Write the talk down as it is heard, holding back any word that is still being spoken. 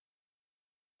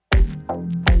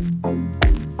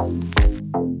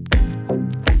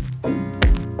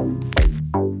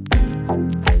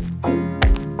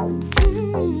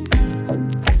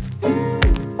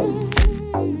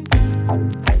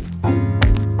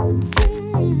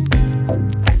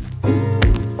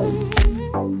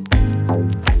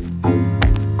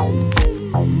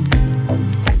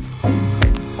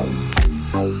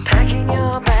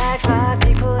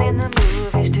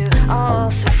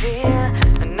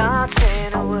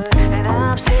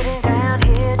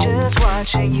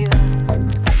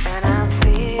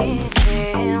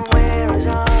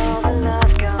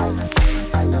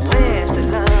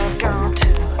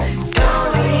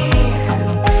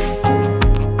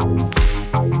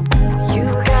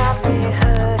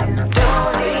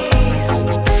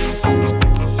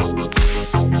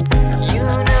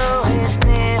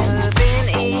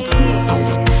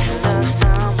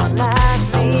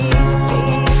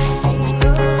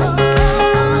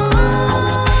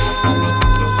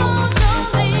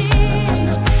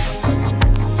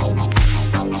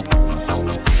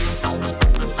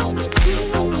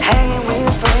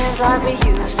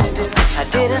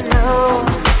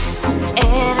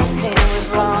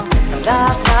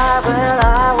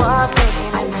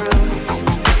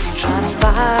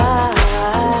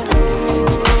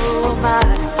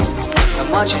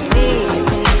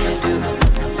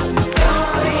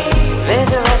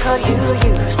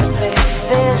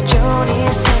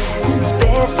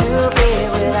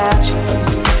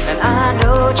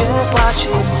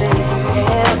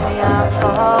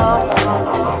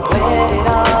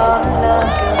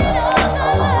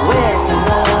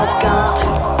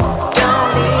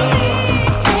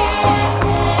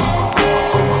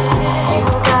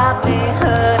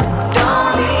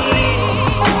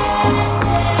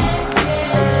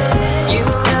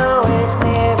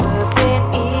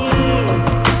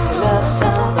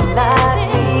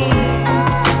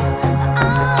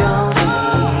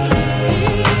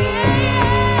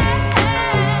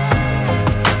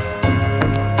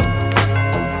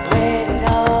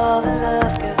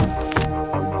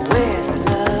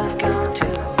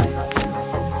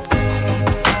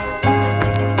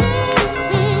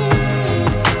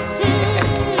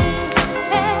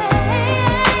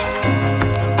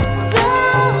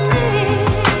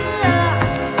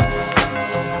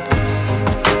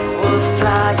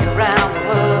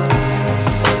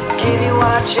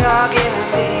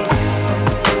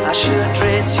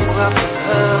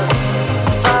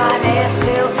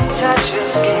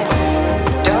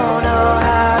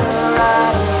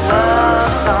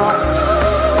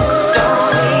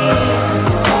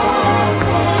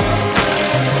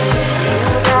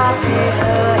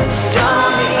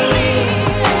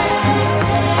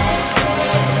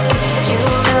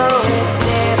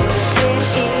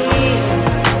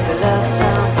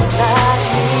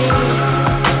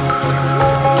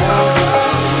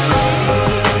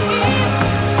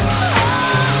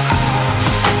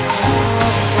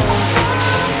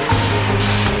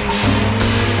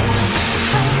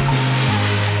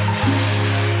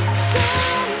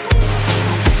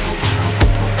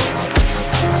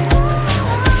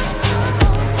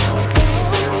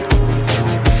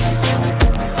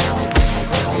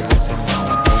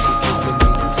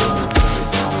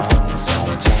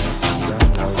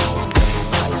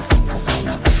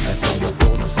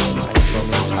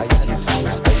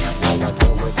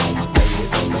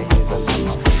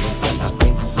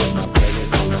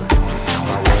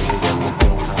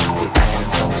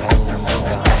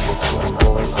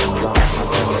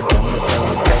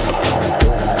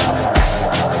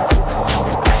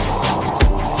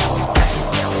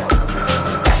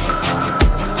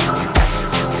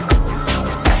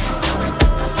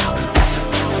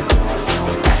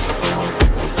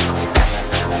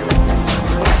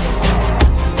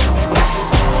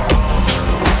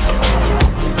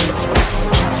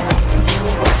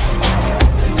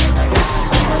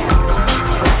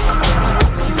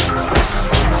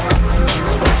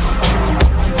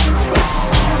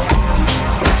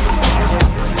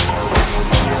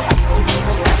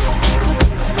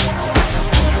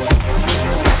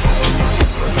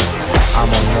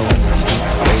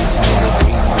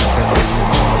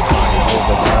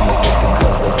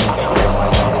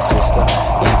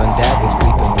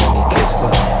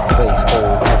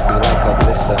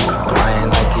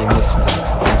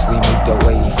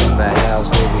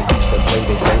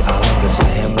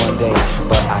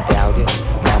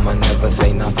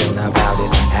nothing about it.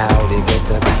 How did it get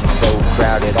to be so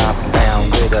crowded? I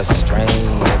found it a strain.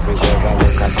 Everywhere I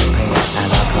look I see pain, and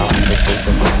I can't mistake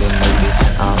the feeling. Maybe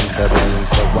I'm to blame,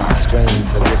 so I strain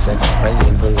to listen,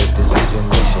 praying for a decision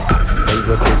mission.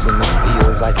 Baby kissing this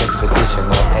feels like extradition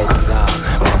or exile.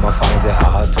 Mama finds it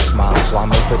hard to smile, so I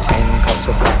make her 10 cups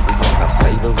of coffee in her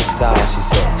favorite style. She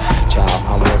says, child,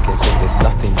 I'm working so there's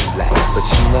nothing you lack. But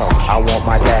she know, I want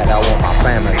my dad, I want my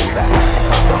family back.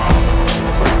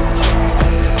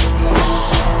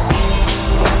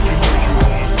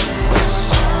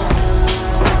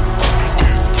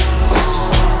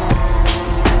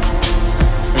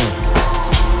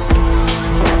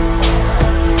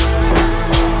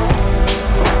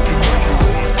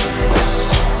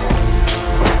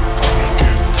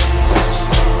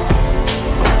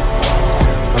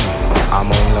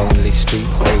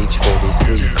 Age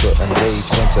 43, couldn't gauge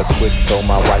when to quit, so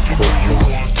my wife quit me.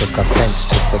 Took offense,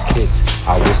 took the kids.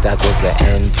 I wish that was the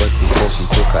end, but before she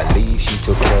took her leave, she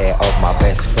took care of my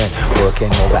best friend.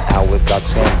 Working all the hours God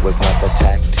sent was not the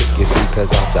tactic, you see,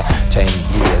 cause after 10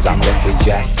 years I'm left with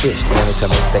Jack Fish. Wanted to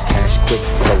make the cash quick,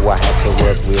 so I had to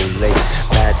work real late.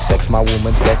 Bad sex, my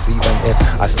woman's vex, even if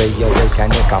I stay awake.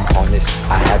 And if I'm honest,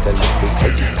 I had to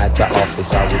liquidate. At the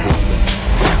office I was eating.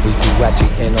 We do our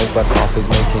cheating over coffees,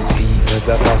 making tea for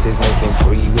the bosses, making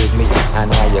free with me.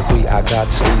 And I agree, I got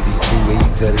sleazy too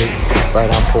easily. But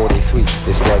I'm 43,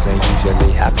 this doesn't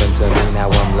usually happen to me. Now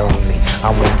I'm lonely,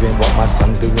 I'm wondering what my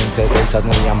son's doing today.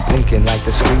 Suddenly I'm blinking like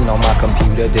the screen on my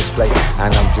computer display.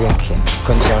 And I'm drinking,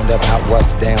 concerned about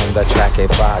what's down the track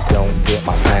if I don't get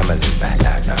my family back.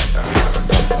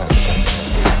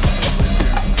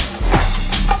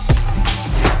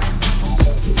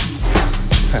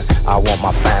 I want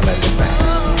my family back.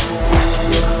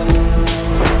 Yeah.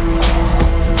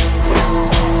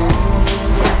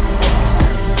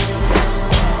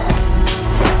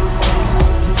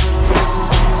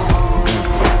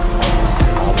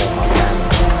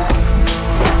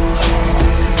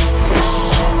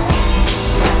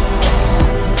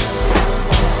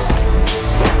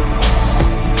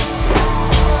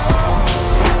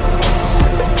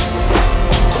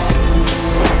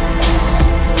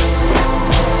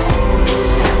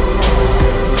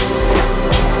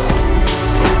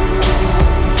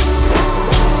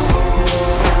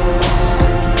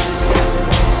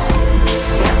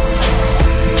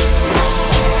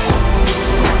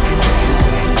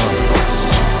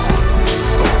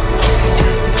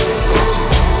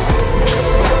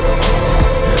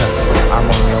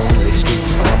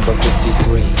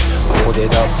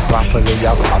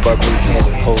 I'll probably get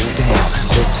pulled down.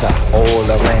 Litter all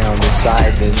around,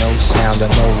 inside there's no sound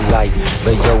and no light.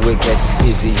 But yo, it gets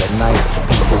busy at night.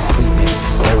 People creeping,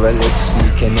 derelicts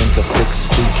sneaking into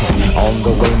fixed speaking. On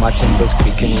the way my timber's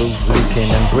creaking, roof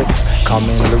leaking, and bricks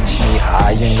coming loose, knee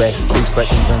high in refuse. But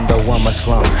even though I'm a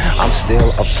slum, I'm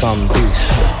still of some use.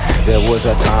 There was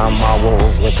a time my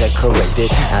walls were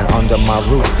decorated, and under my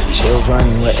roof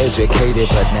children were educated.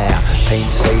 But now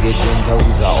paint's faded,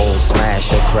 windows are all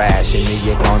smashed. A crash in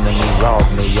the economy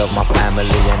robbed me of my family,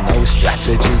 and no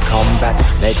strategy combats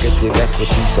negative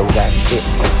equity. So that's it,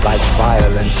 like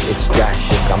violence, it's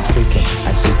drastic. I'm freaking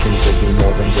and seeking to be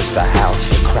more than just a house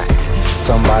for crack.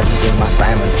 Somebody bring my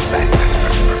family back.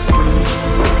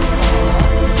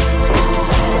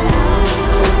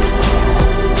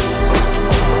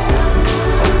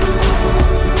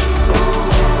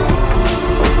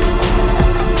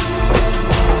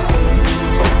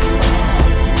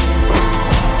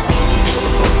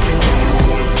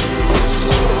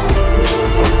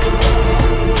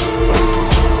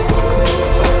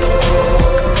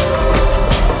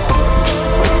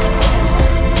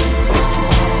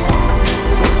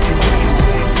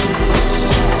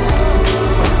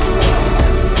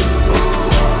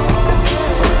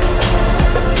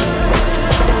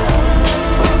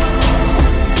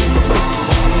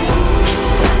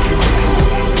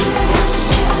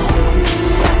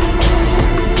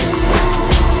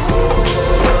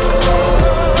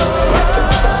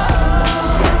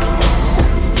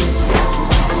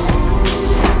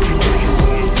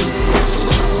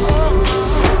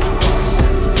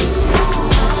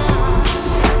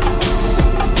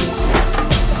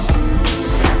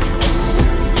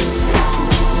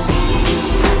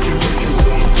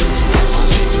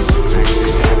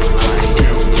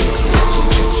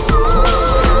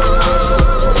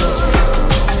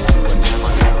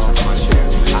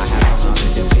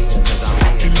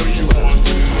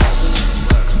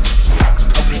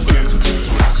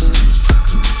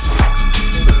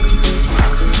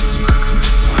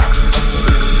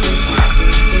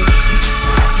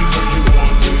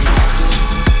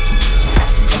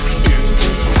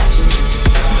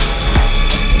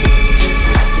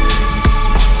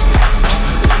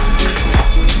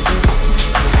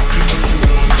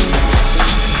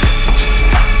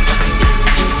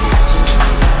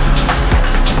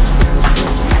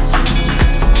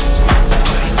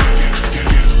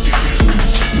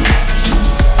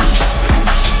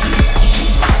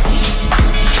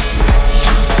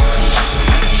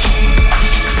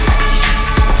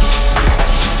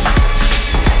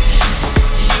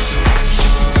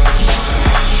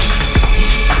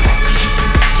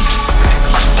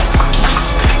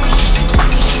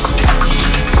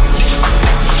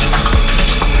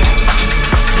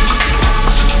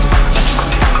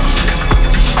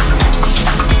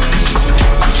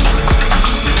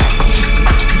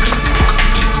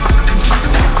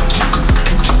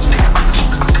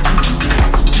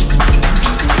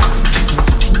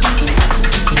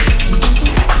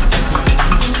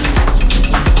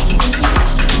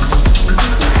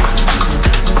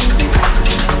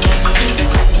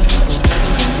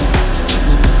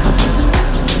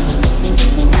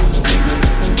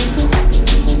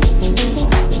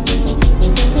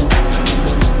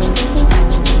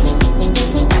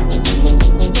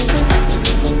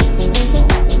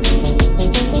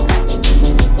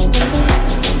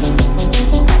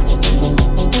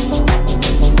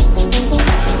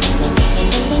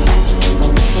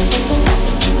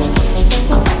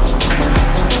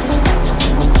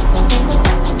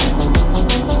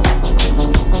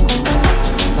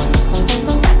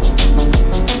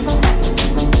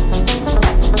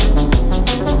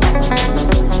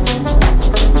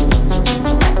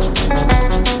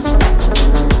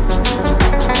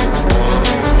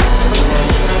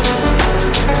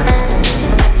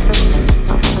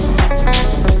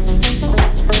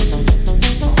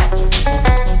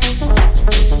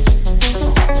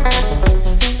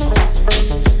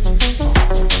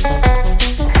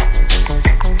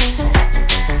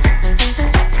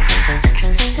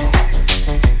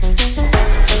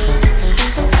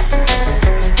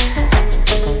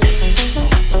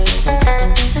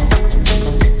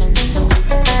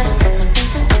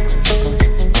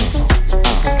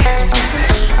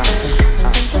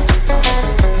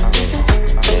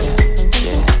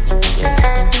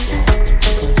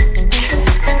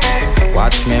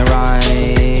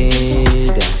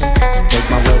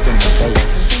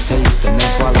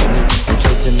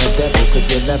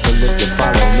 level if you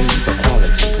follow me for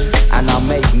quality. And I'll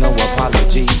make no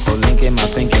apology for linking my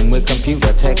thinking with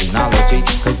computer technology.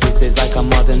 Cause this is like a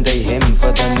modern day hymn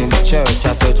for the new church.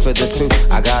 I search for the truth,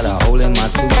 I got a hole in my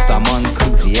tooth, I'm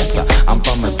uncouth. Yes sir, I'm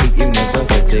from a street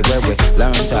university where we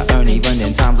learn to earn even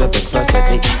in times of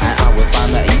adversity. And I will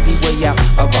find the easy way out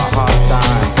of a hard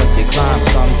time. But it climbs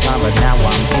sometime, but now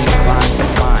I'm inclined to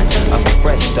find a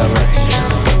fresh direction.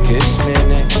 Kiss me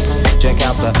next, check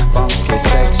out the funky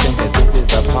section. Cause this is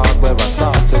the part where I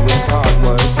start to impart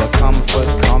words of comfort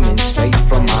coming straight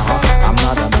from my heart. I'm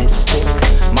not a mystic,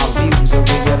 my views are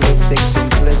realistic,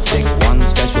 simplistic. One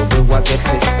special bill, I get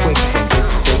pissed quick and get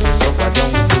sick, so I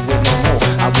don't do it no more.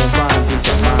 I won't find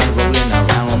peace of mind rolling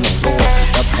around on the floor.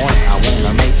 The point I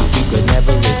wanna make, you could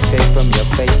never escape from your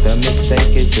fate. The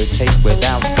mistake is to take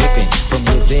without giving from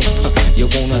within. You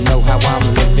wanna know how I'm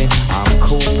living? I'm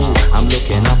cool, I'm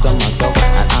looking after myself,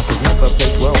 and I could never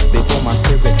place wealth before my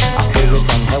spirit. I feel it's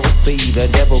unhealthy, the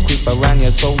devil creep around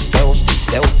your soul stealthy,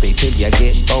 stealthy till you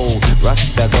get old. Rush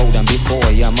the golden before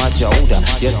you're much older.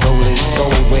 Your soul is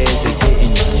sold, where's it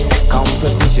getting you?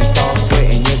 Competition starts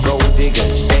sweating, your gold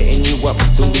diggers setting you up,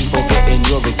 soon be forgetting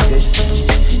your existence.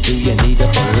 Do you need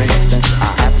it for instance? I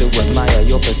have to admire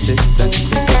your persistence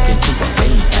in sticking to the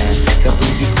game plan, the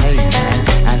boozy pain man.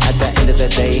 And at the end of the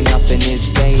day, nothing is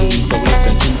gained. So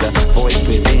listen to the voice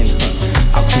within.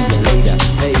 I'll see you later.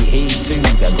 Pay heed to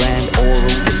the grand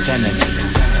oral disseminator.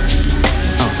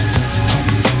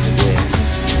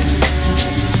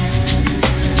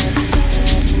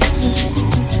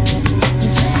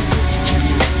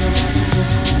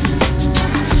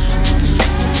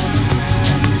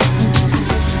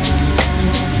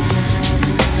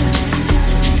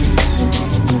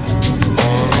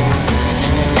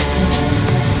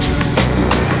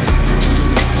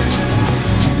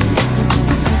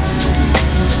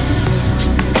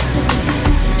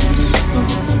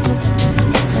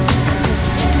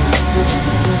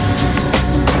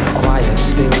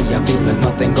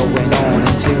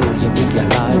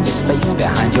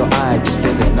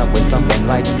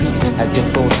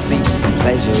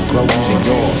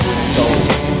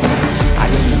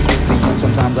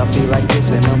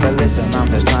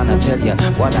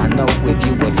 What I know, if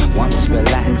you would once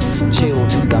relax, chill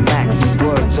to the max. These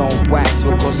words on wax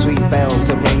will cause sweet bells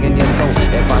to ring in your soul.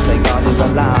 If I say God is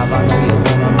alive, I know you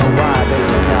wanna know why.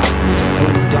 Baby, stop. Hey,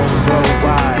 don't grow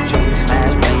wide. Chain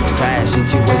smash, planes crash,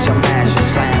 situation mash, and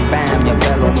slam bam. Your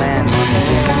fellow man runs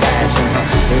in fashion.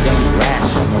 It ain't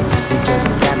rational because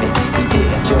damn it, he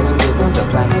didn't just give us the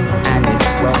planet, and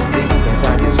it's well deep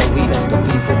inside you, so he left a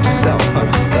piece of himself.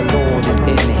 The Lord is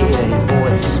in here, his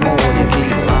voice is small. You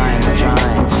keep lying and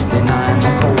trying, denying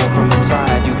the core from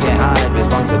inside. You can't hide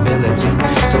responsibility,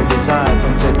 so decide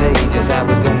from today just how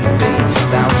it's gonna be.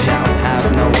 Thou shalt have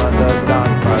no other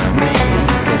God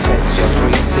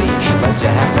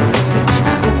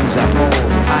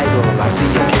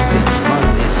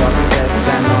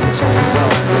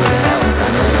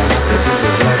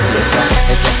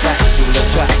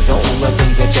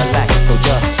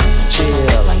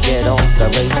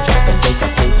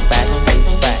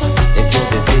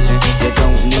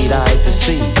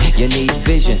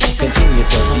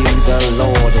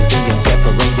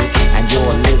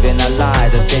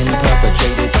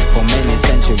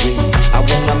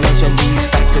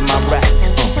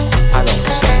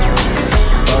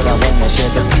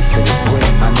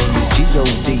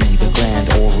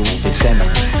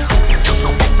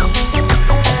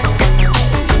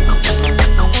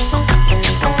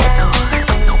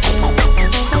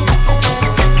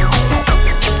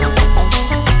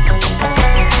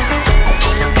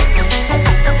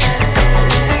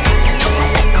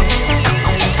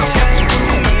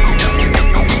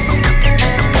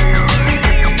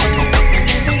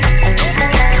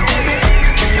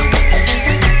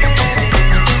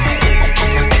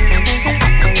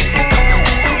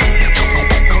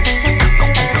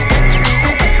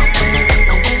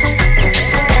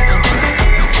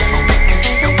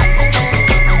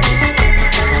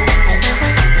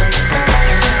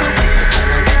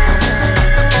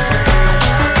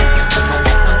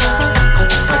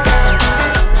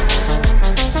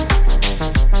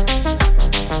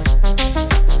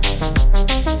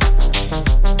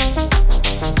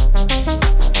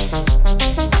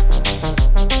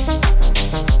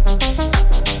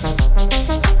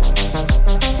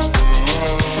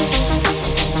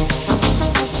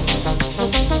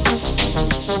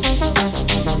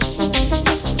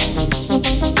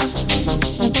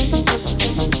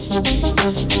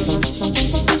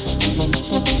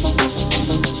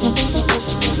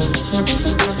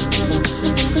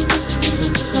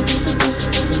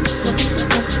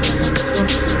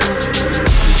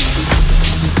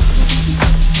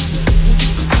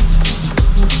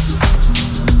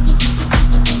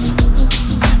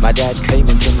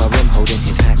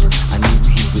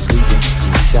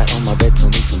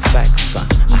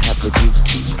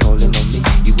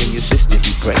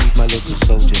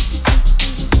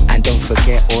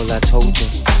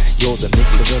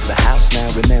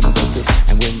remember this.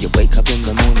 And when you wake up in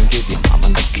the morning, give your mama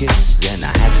a kiss. Then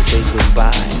I had to say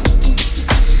goodbye.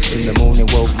 In the morning,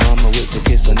 woke mama with a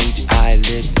kiss on each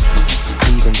eyelid.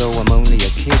 Even though I'm only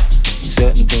a kid,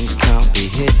 certain things can't be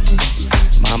hid.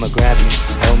 Mama grabbed me,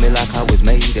 held me like I was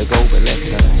made to go, but left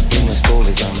her in the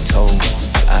stories untold.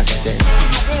 I said,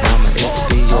 Mama, it'll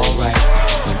be alright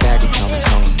when Daddy comes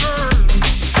home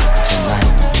tonight.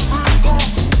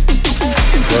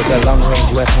 Whether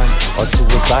long-range weapon or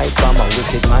suicide bomb, a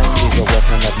wicked mind is a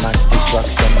weapon of mass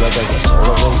destruction. Whether it's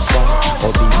Solarway song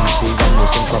or BBC One,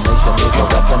 misinformation is a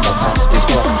weapon of mass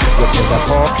destruction. Whether the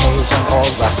Caucasian or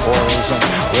rap or Asian,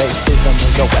 racism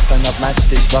is a weapon of mass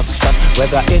destruction.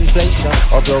 Whether inflation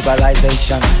or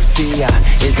globalization, fear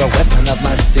is a weapon of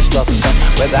mass destruction.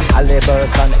 Whether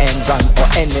Halliburton, Enron or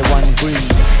anyone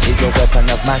greed is a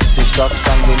weapon of mass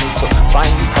destruction. We need to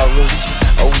find courage.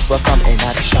 Overcome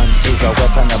inaction is a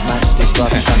weapon of mass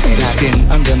destruction. The skin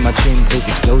under my chin is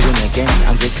exploding again.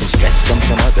 I'm getting stress from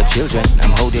some other children.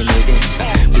 I'm holding it in.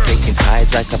 We're taking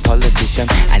sides like a politician.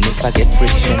 And if I get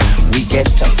friction, we get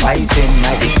to fighting.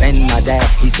 I defend my dad,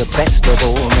 he's the best of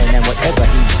all men. And whatever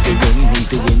he's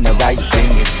doing the right thing.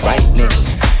 It's frightening,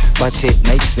 but it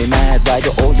makes me mad. Why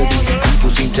do all of these people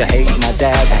seem to hate my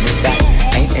dad? And if that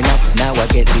ain't enough, now I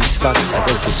get these scuffs. I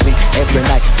go to sleep every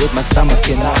night with my stomach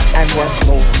in knots. And what's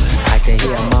more, I can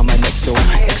hear mama next door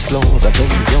explore the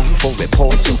radio for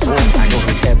reports and porn. I know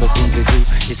he ever seems to do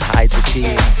is hide the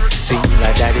tears. Seems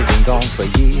like daddy been gone for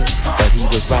years, but he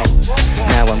was right.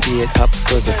 Now I'm geared up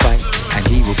for the fight, and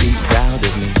he will be proud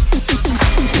of me.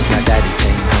 My daddy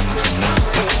came home tonight.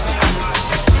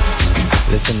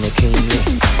 Listen to keenly,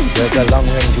 whether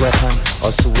long-range weapon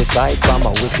or suicide bomb,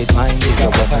 a wicked mind is a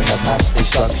weapon of mass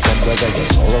destruction. Whether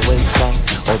it's Solarway song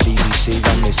or BBC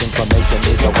One, misinformation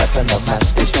is a weapon of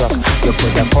mass destruction. You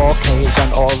put a Caucasian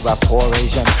or rap or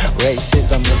Asian,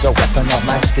 racism is a weapon of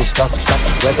mass destruction.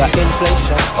 Whether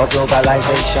inflation or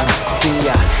globalization,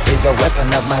 fear is a weapon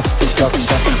of mass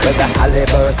destruction. Whether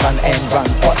Halliburton,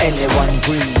 Enron or anyone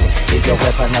greed is a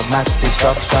weapon of mass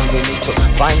destruction. We need to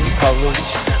find courage.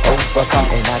 Overcome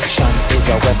inaction is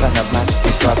a weapon of mass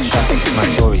destruction. My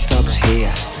story stops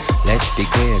here. Let's be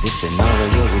clear, this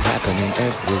scenario is happening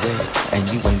everywhere. And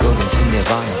you ain't going to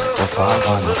Nirvana or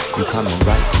Farhana. You coming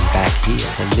right back here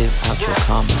to live out your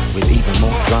karma with even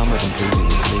more drama than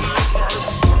previously.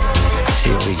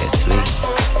 Seriously,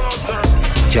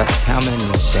 just how many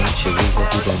centuries have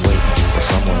we been waiting for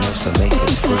someone else to make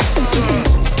us free?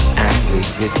 And we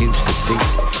refuse to see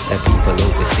that people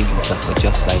overseas suffer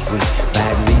just like we.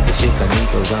 Bad leadership and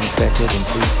egos unfettered and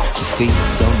free to feed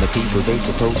on the people they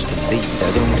supposed to lead. I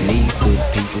don't need good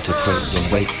people to pray and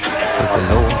wait for the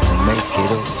Lord to make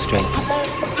it all straight.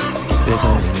 There's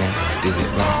only now to do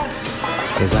it right,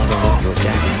 'cause I don't want your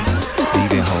daddy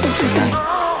leaving home tonight.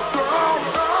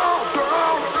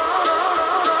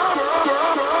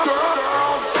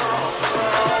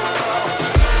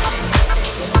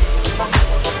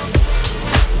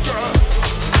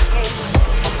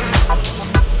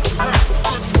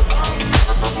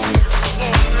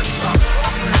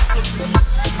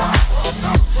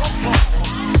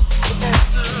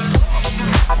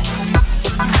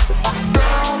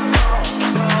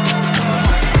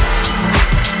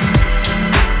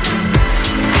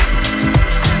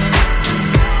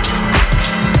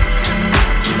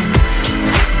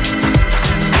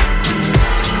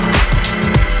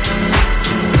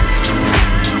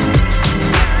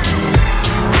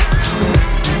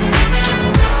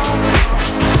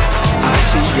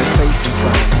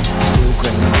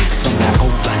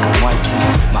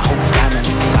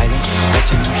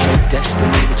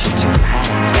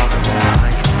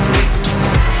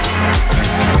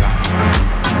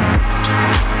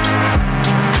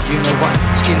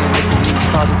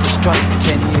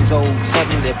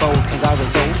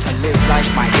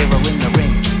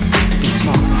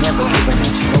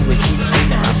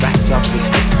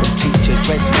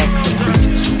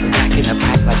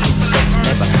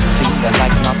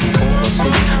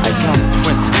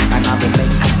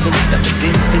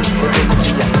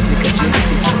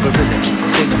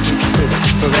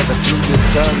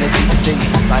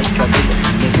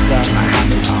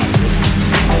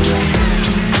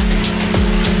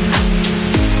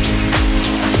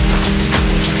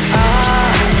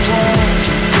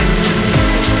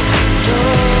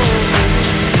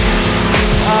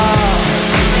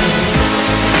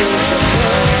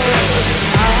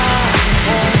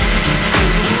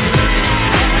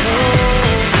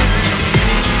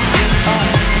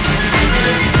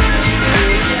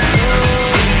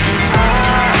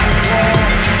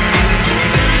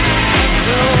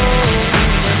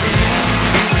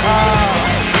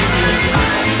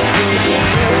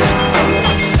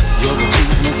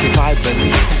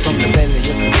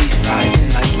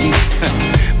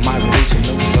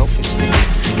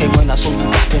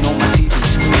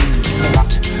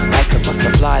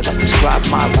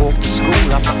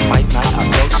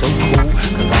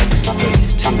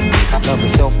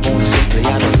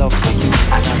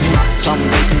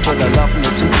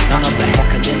 None of the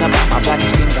heckling about my black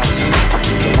skin got you.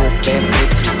 The wolf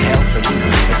barefoot through hell for you.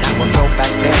 It's how I felt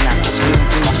back then and I still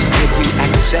do. So if you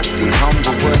accept these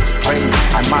humble words of praise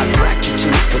and my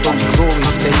gratitude for those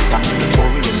glorious days and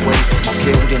notorious ways,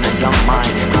 skilled in a young mind,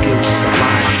 skills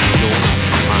sublime, yours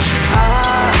and mine.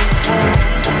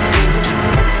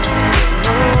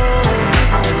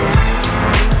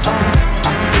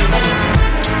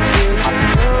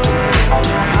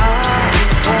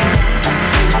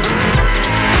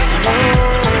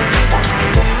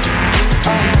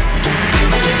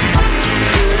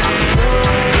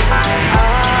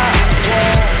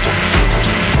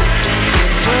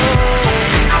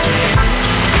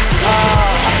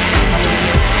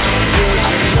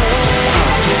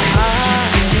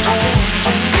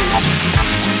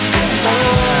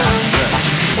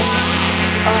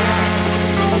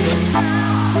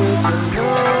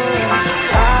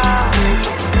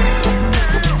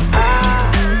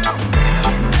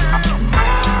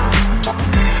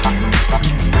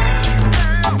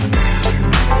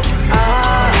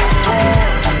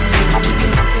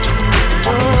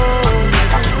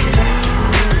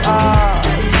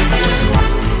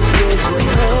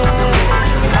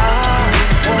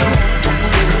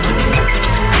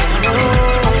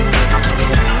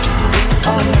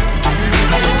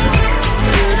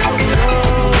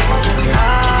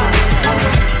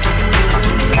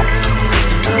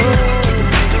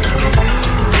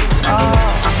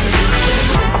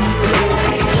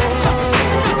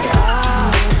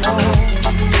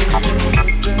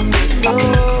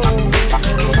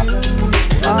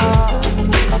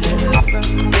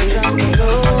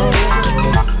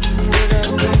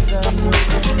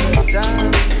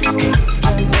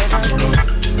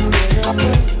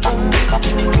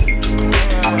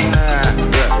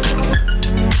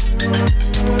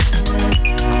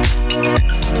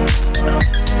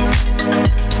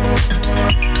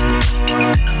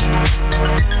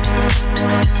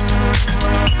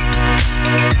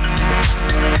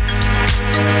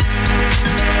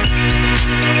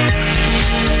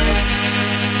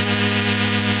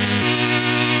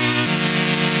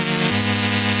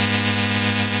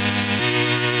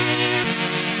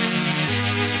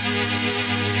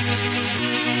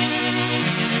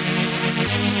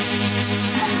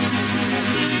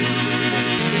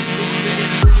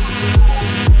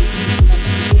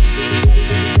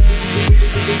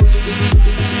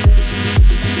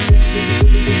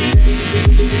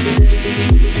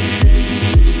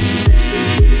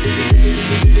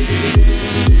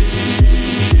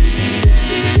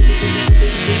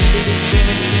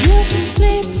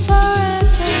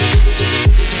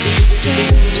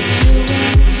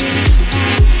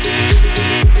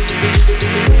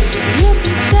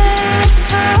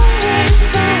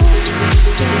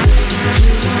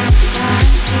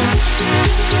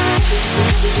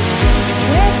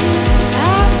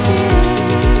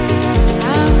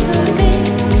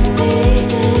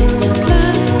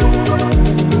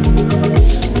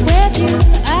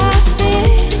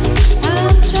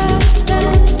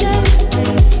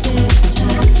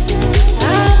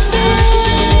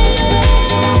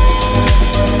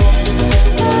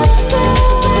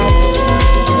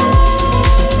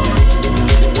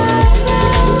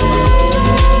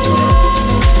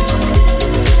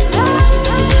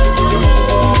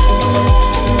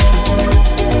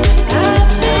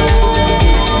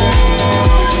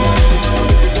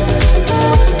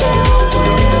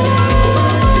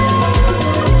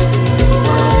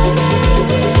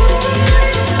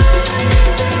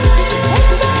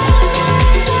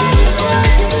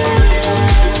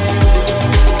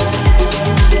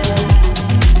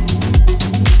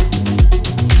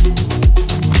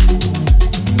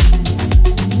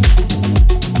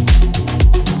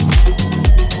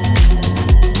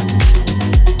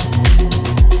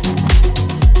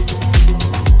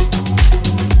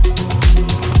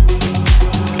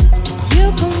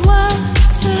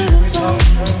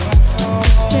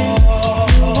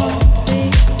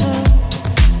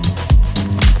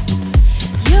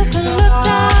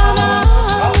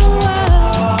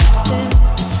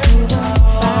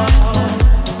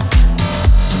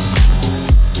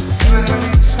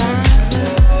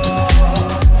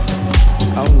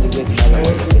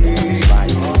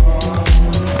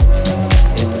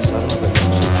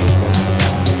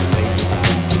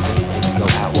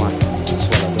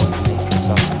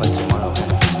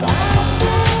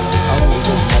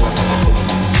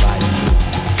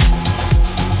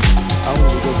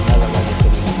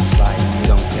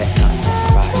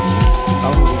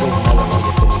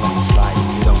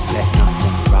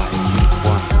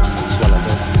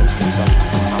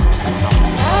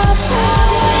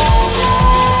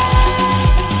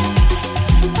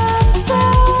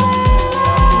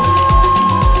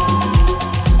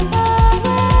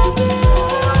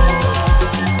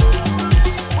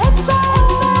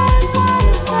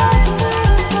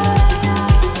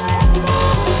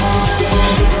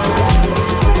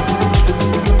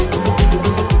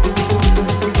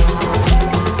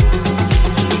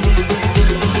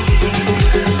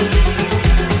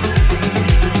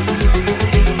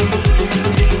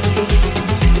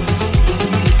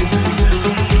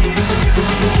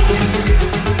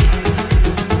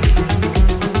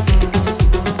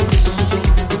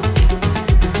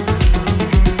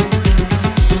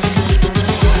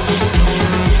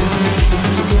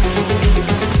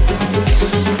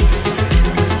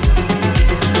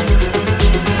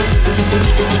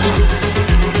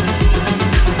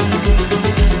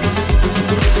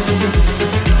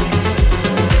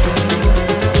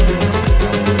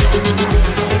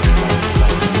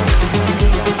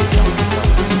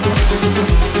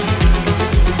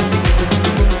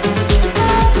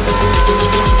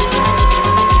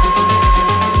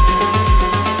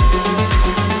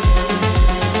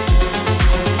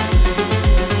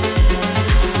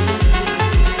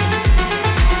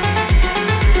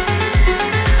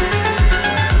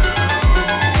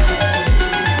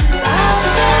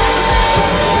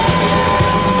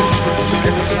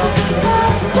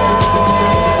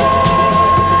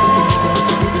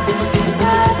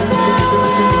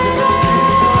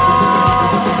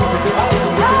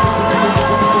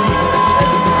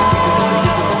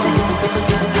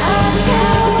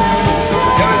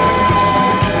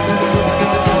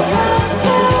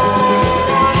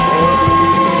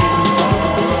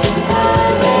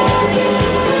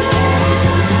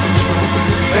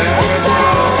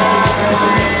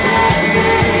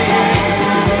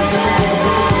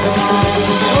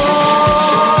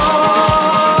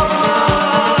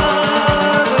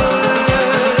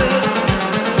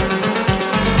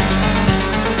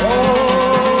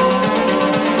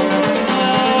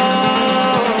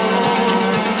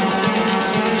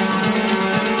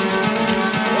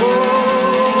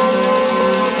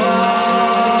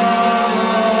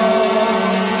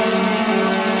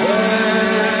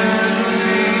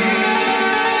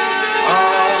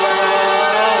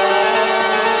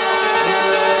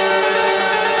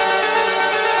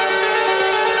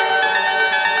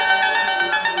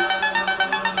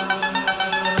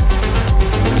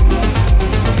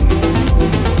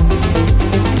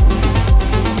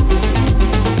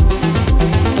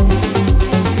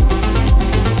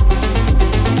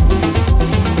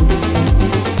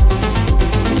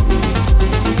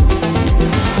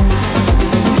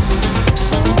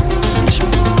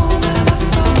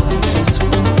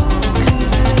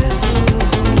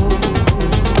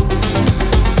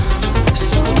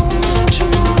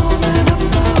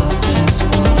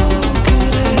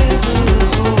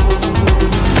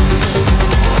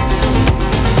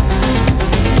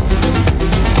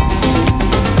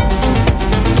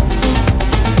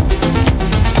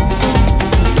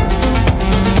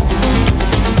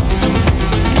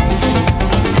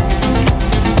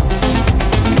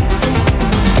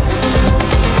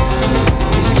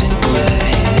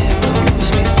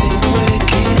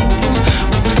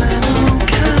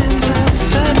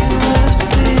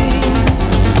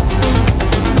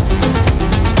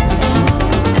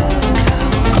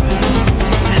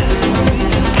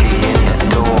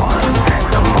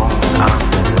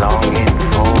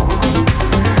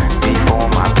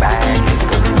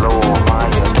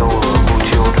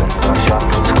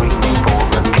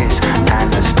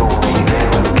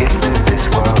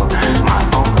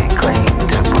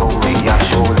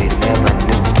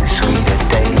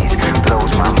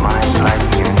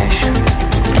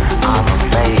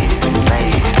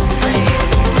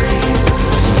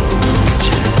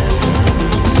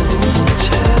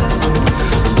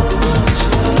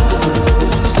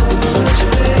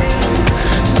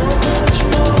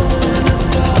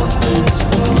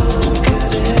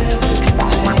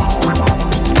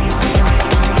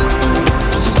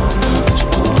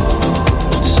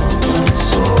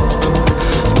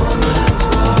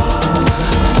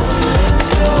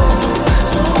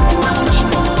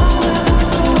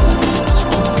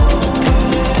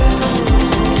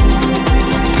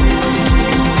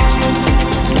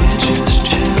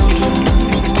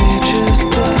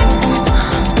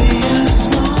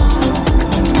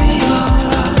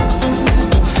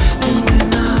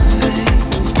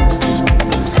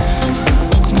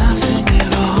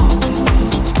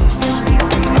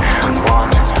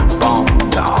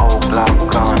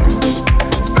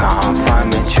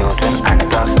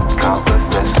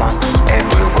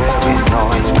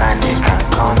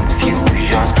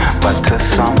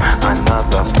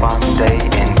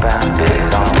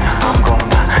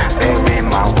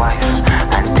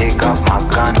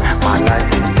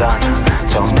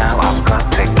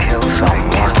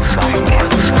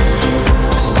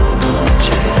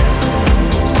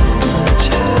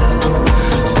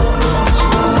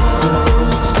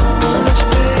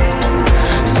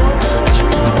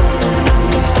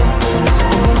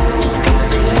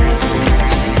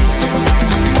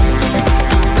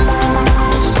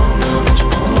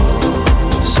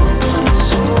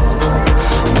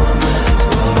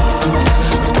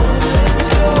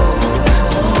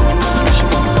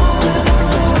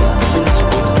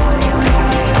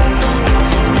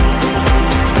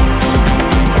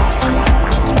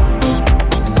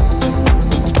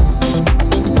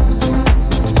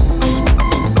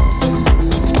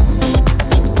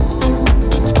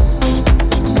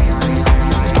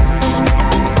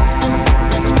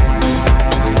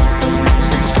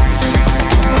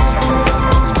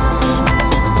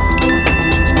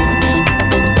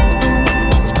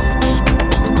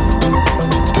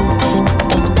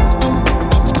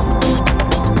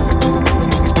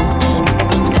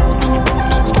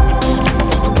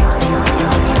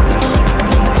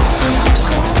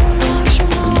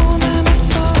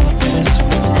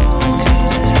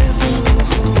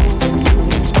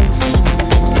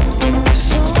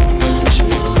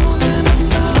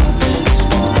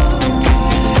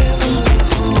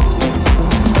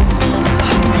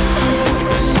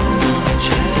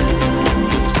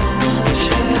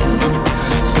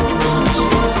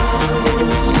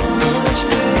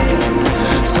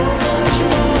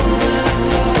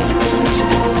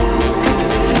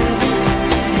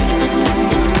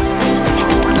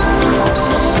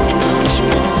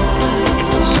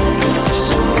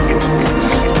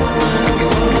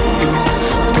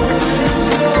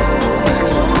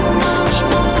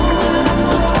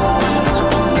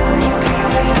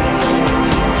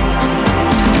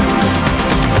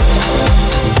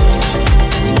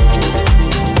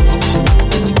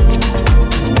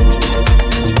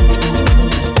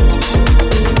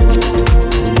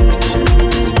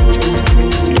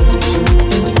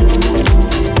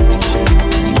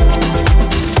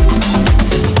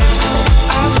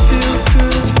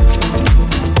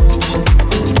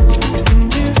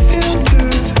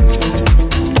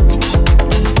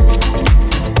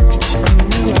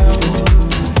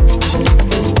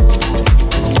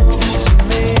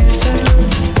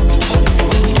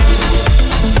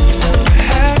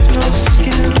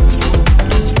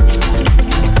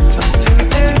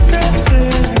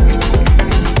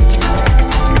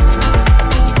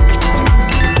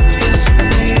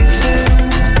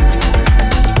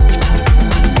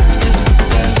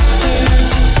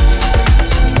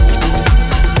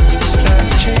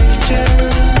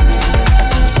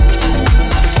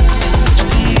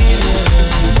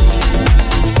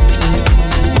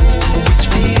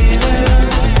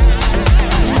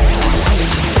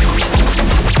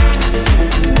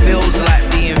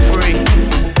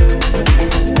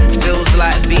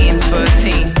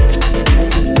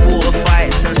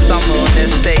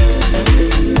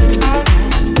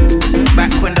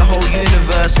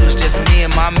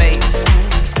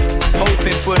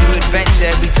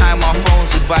 pleasure every time our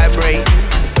phones would vibrate.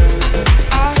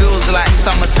 Feels like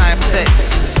summertime sex.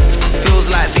 Feels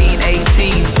like being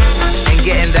 18 and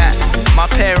getting that my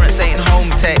parents ain't home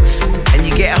text. And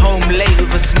you get home late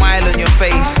with a smile on your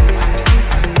face.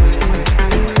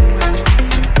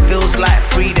 Feels like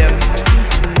freedom.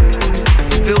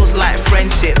 Feels like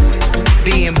friendship,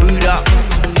 being booed up.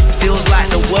 Feels like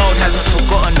the world hasn't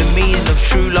forgotten the meaning of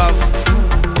true love.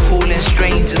 Calling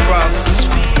strangers, bruv.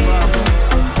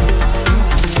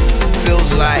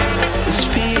 Feels like this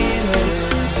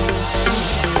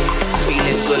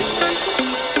feeling good.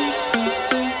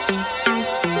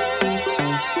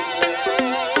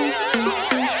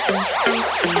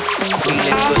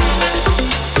 Feeling good.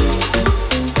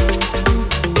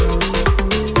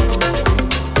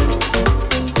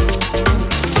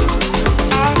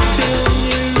 I feel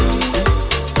you.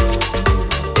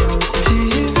 Do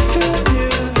you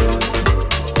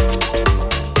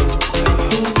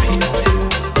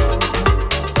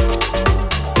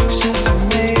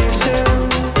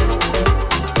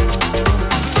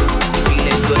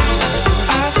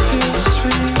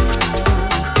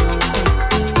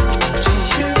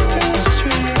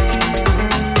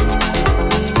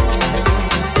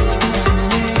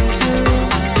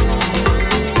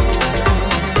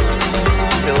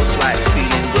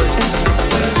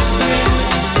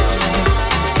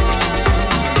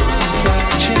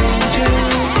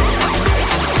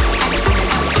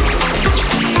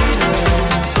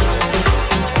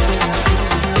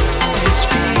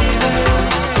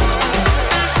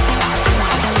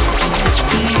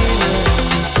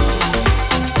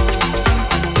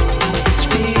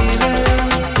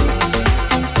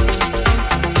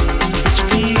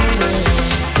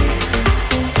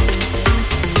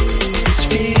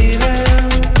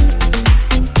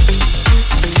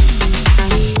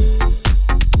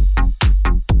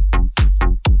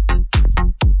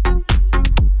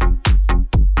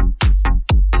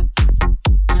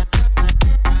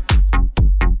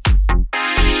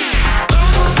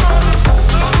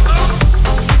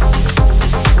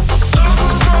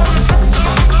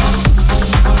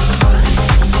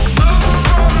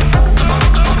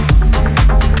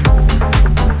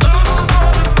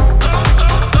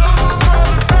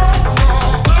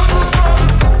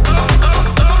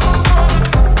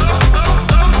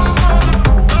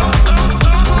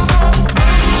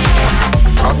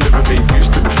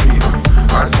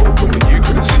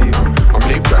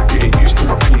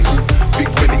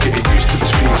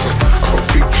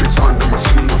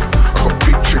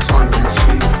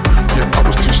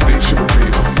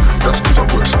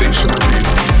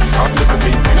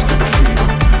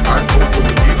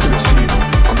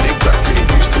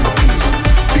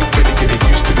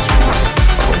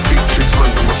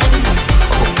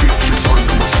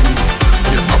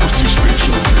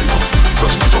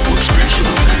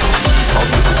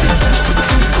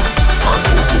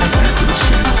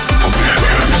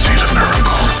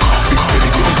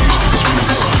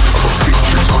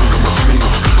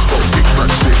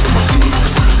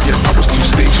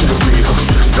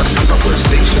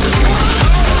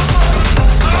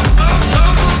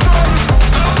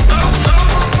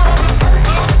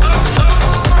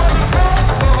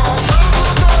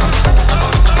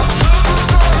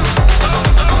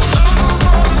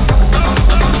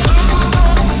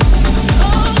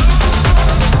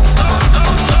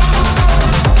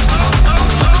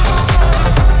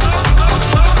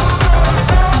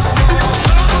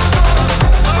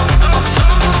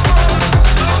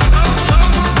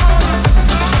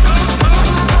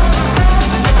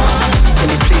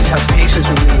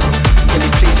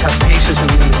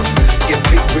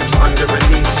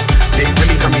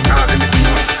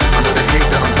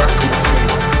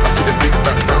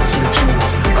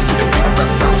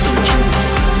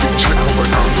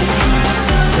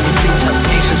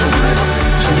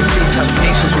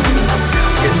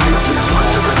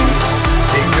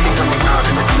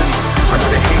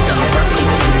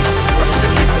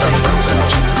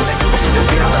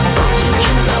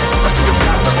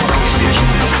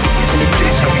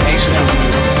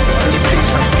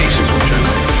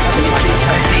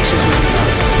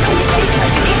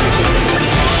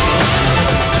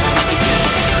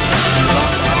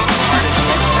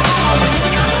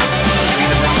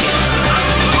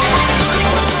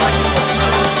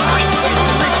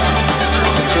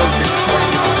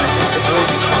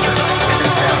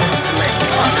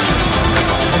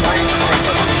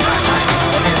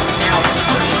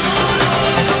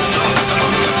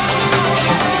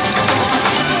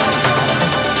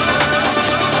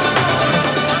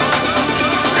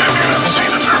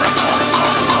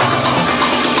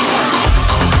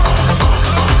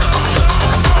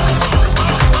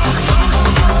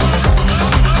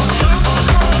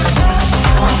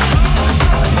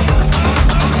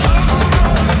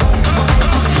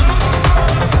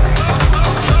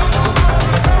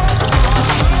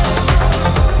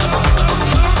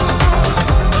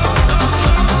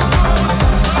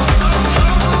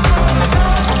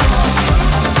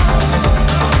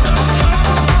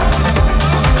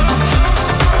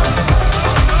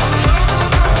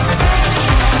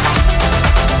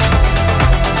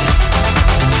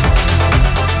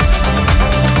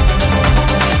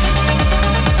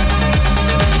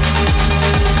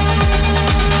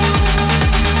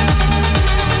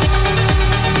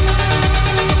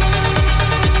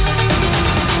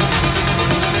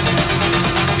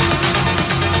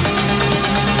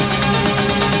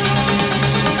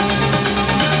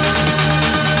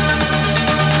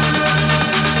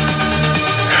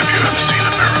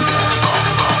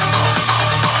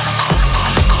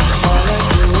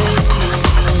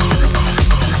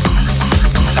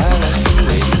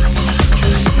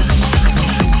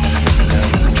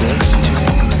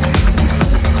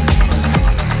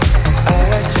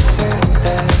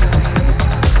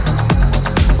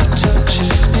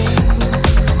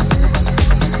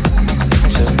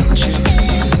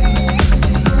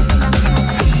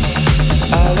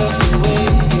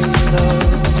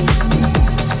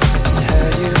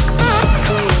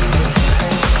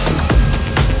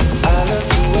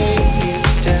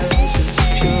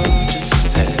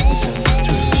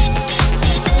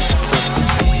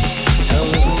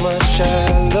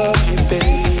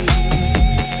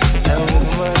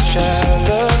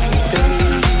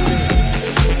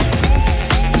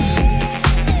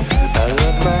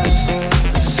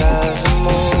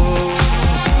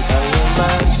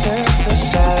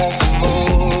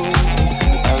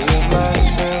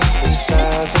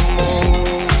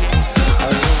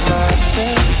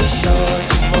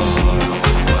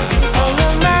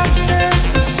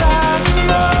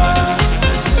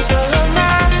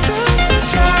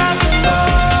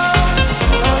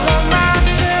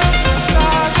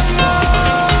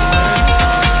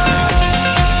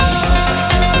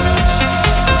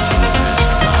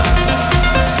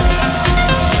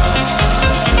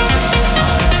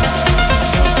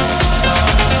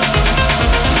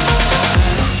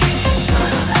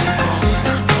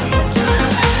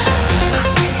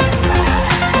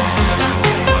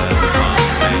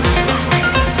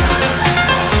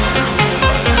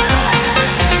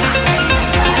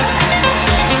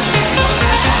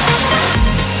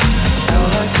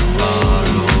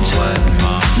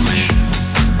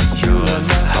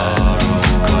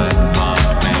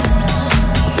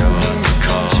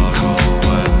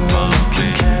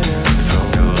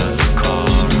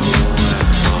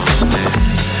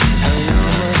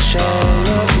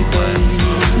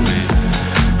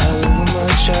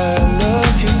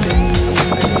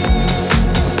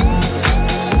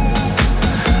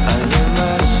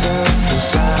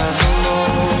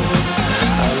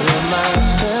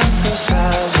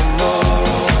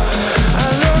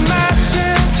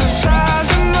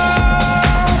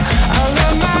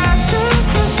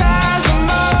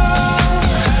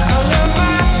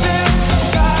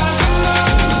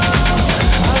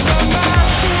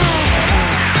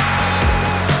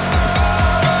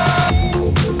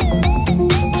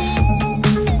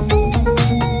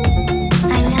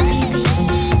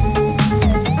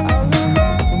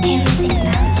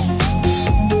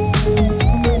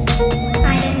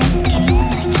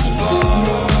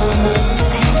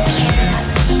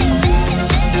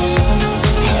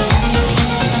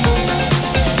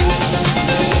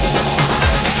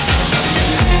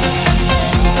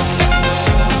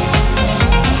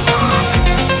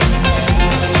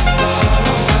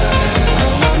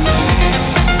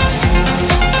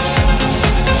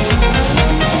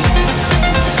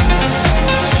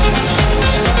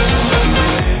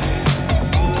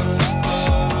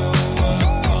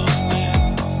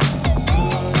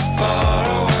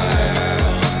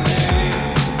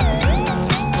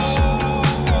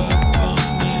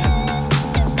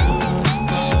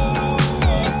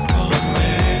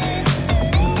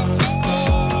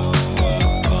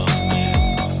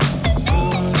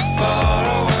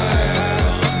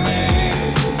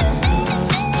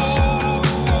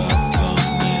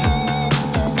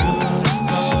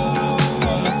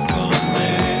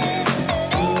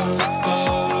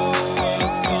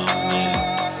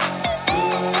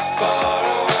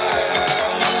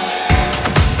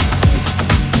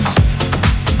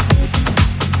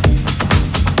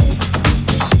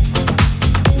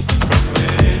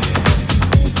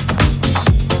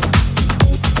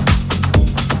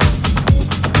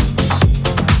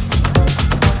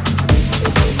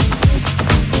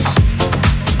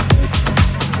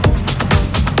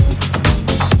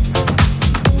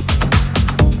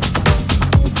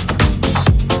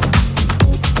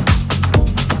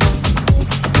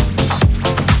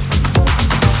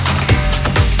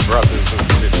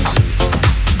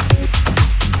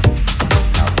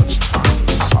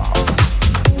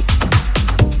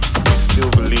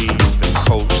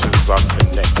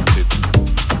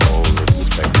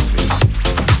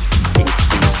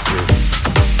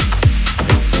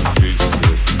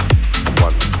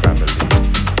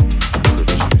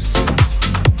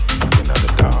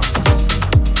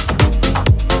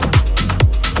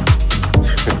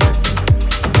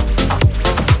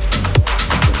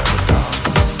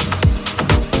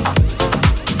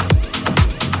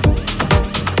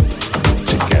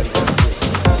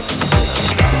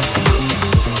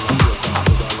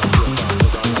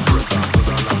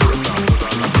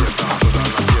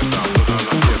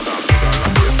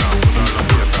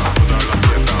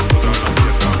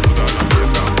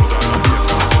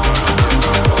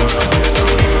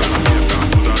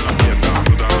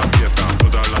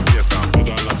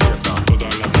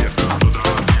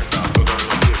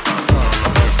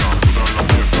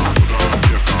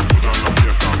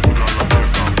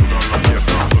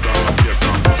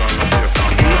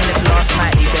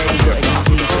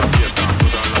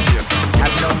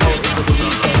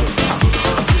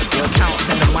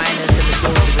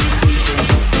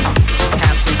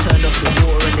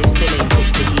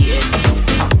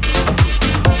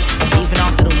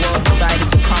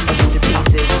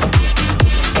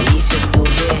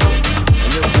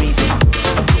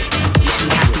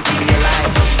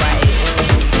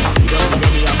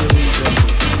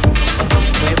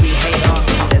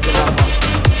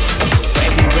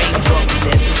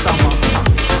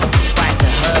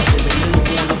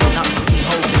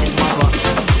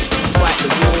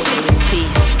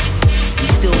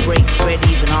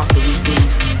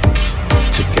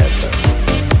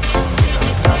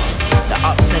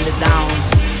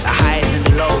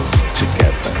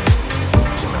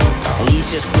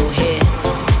means you're still here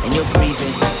and you're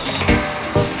breathing.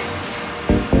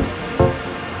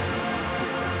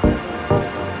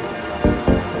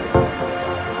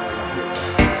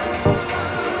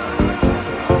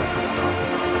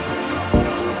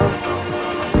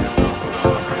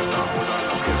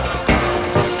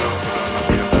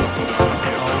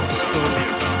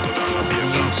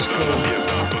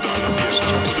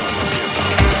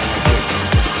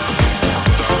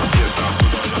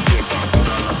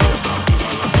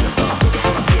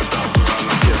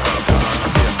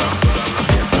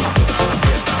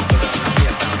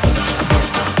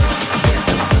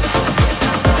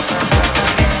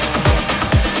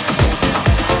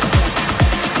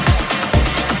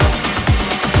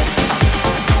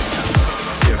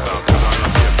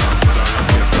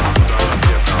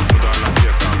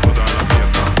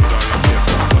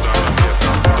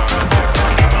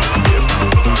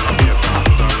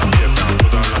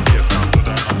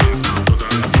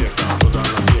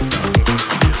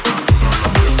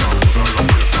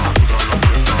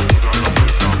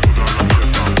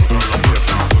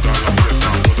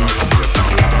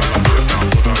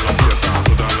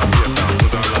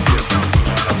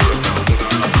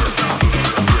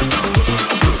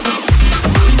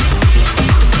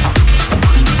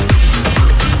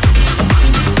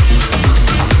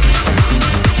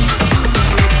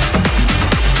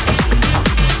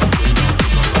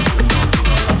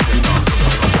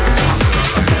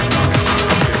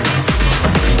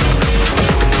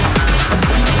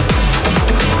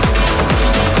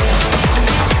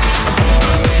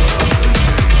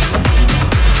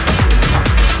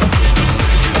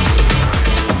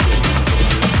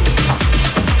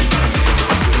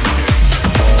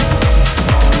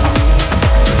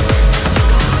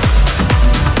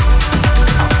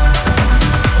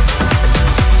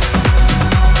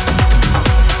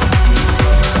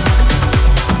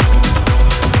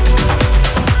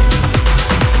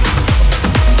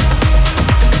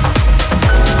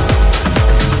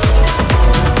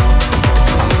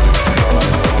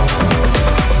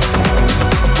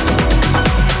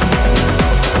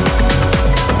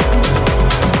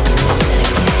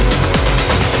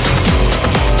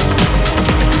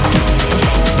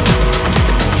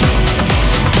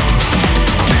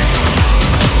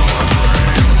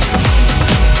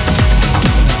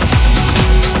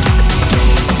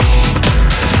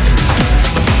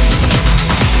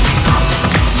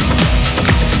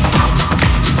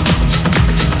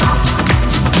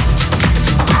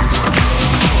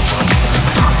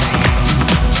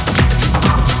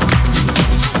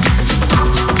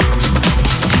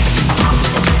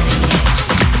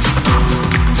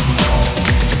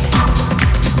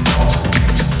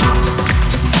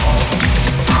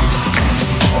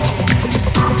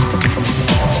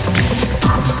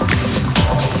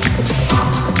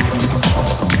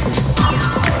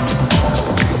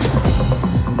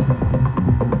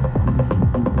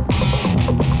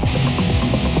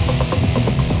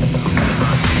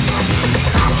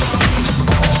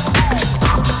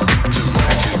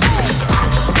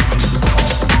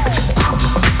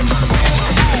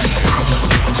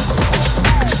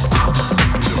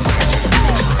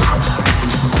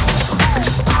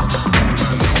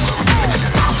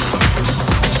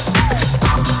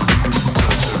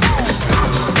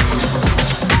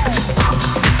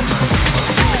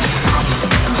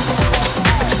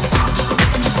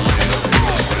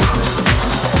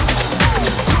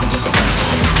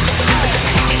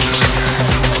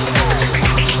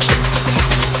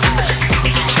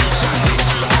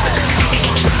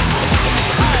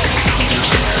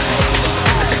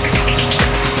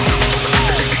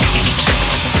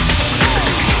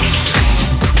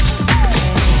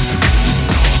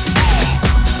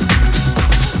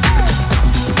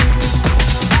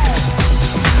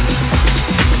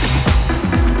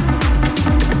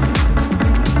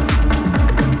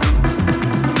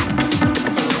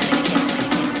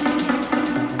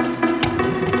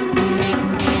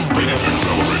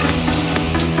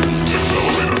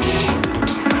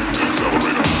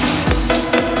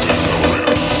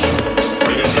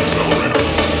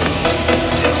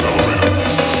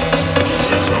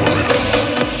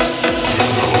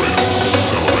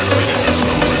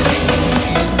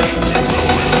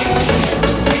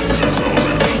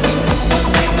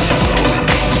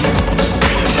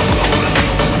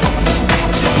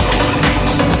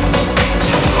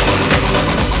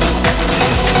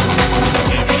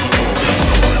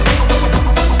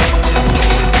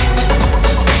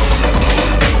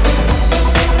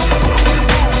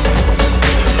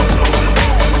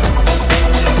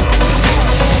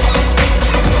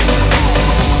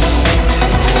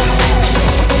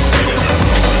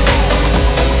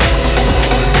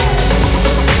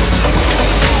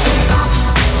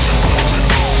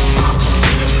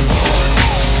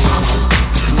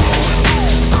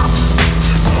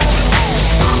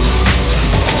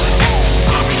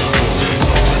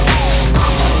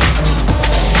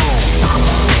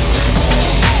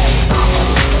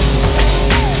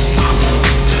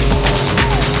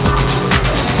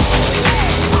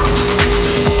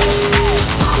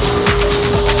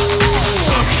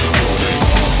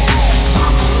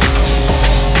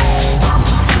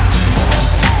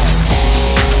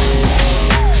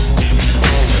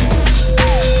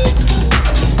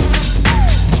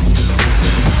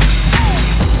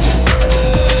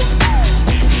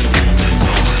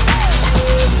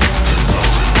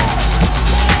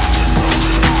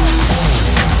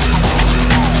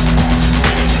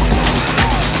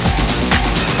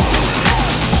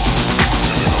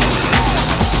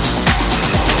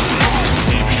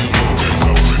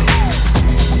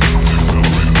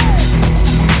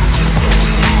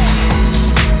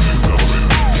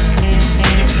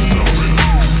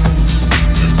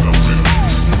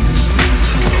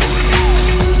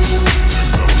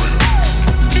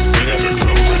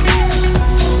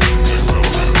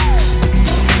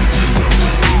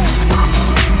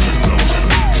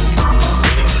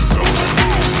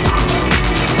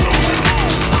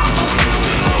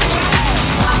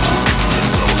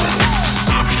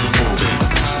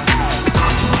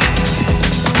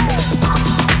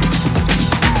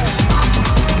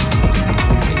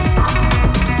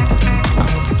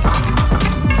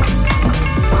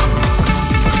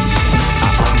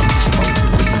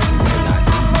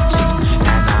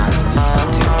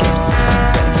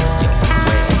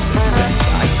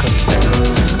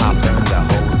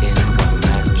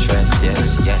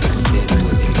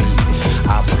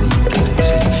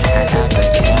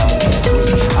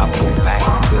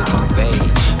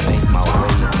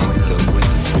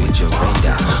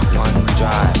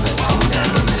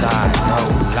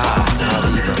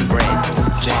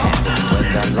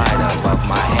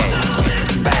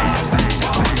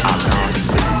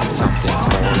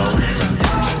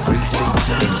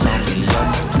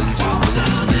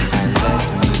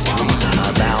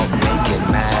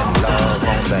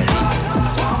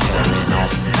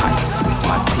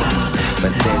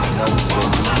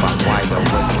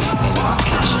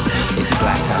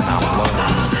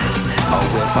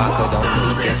 if I could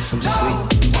only get some sleep.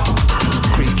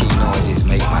 Creaky noises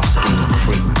make my skin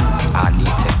creep. I need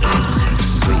to get some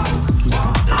sleep.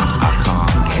 I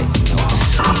can't get no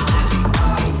sleep.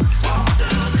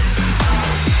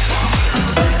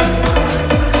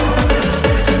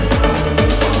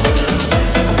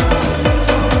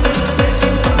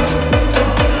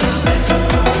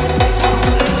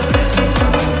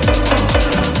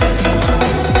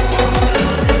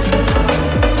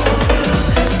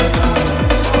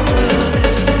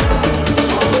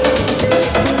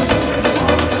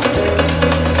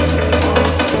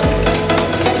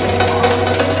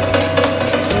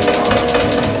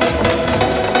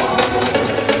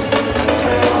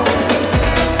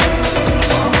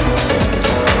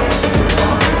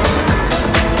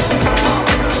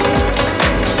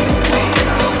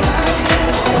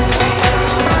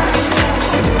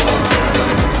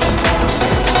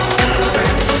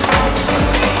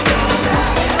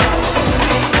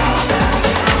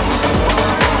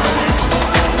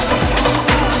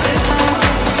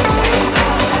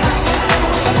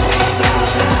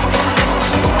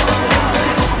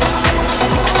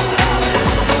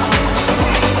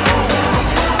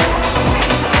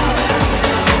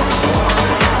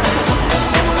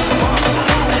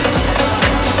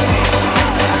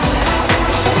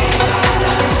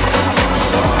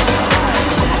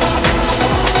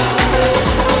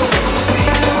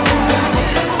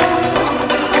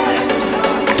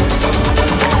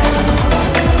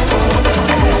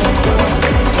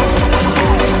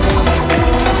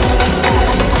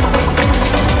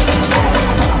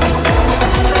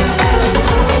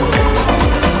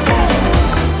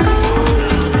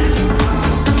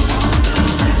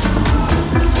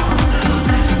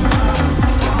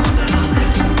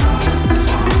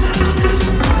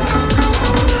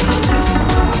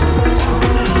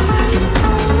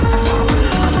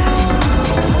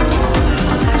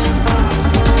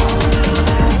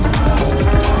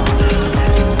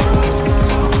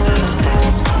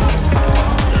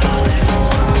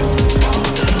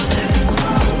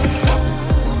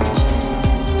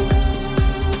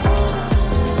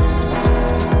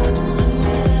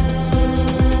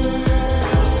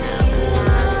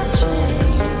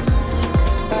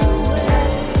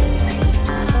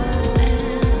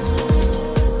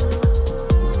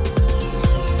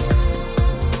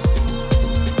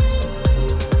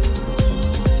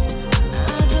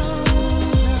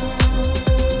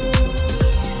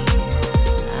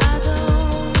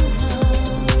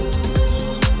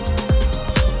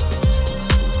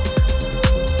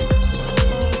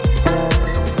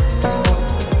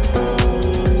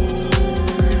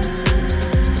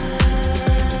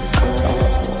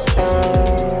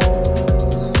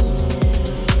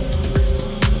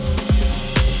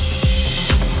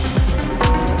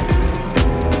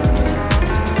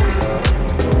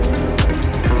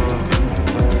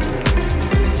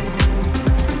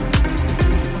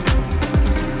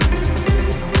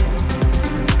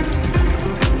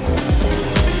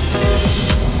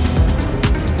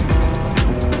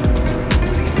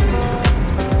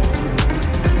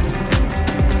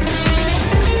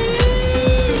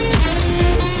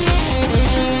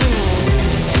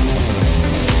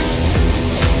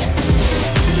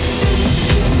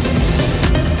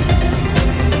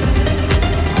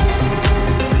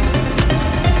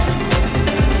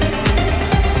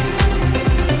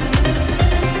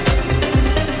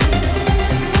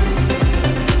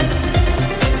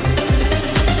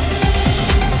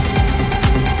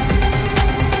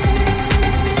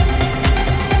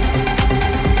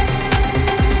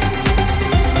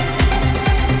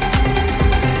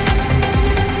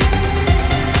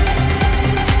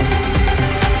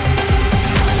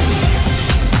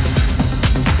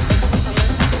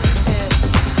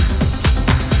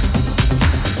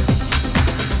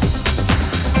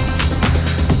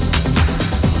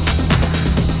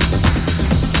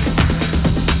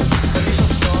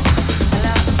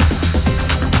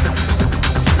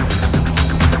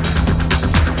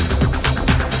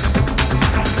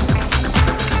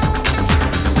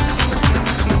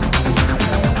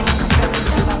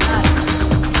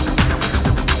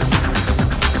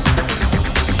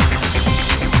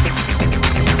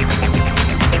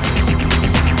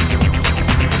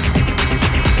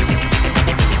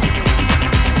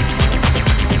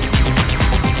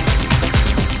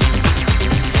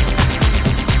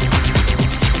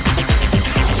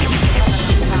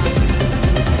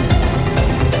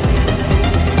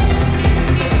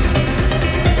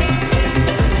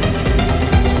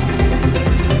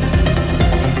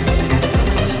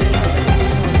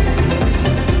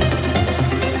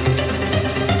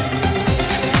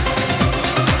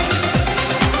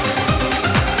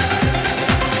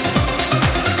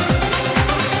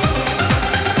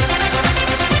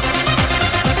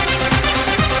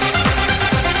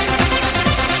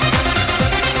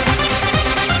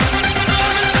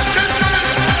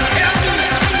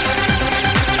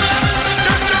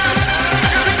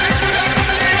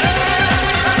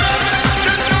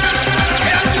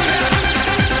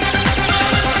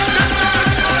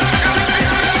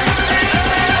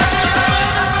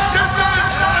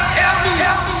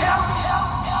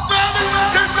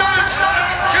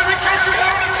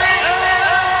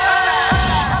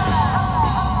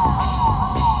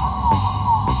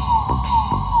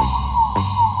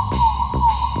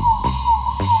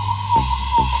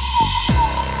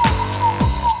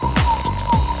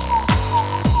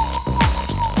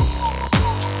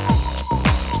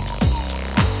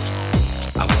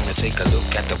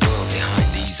 at the world behind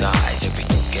these eyes. Every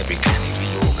nook, every cranny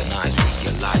reorganize.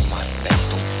 Realize my face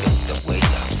don't fit the way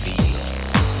I feel.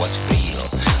 What's real?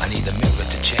 I need a mirror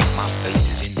to check my face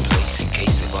is in place in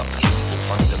case of upheaval.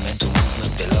 Fundamental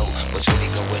movement below. What's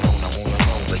really going on? I wanna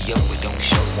know, but yo, it don't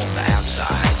show on the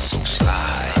outside. So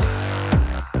slide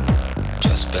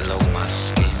just below my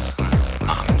skin.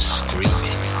 I'm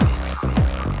screaming.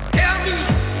 Help me!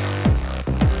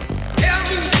 Help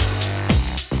me!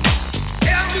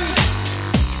 Help me!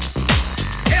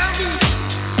 Help me!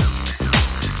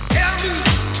 Help me!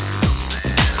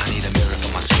 I need a mirror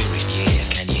for my spirit, yeah.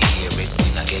 Can you hear it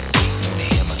when I get weak? Wanna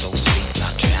hear my soul sleep,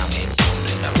 not drowning,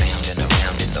 tumbling around and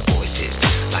around in the voices.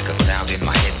 Like a crowd in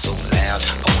my head so loud.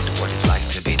 I wonder what it's like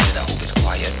to be dead. I hope it's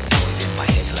quiet. Noise in my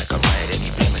head like a riot. Any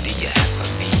remedy you have for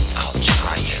me, I'll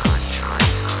try it.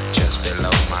 Just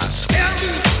below my skin,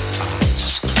 I'm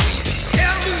screaming.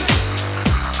 Help me!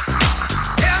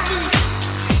 Help me!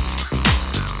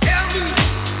 Help me!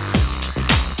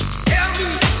 Help me! Help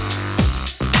me!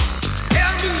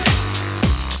 Help me!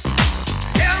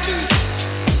 Help me!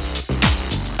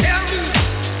 Help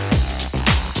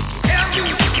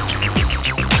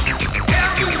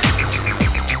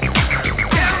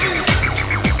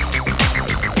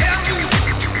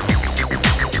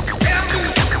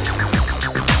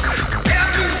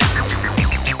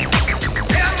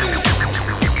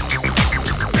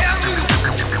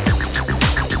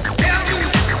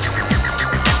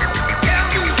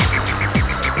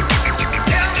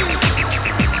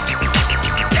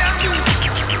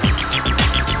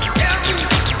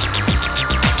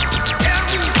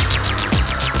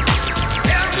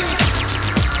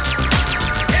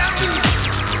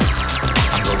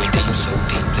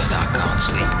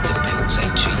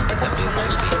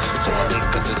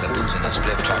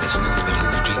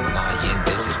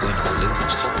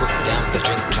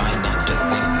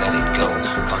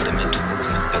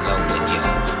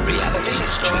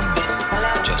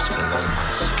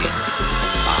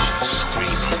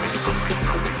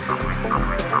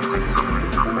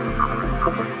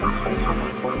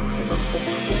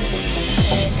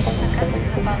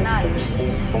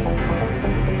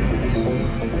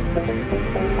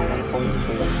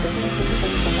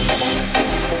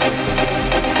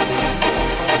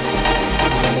me!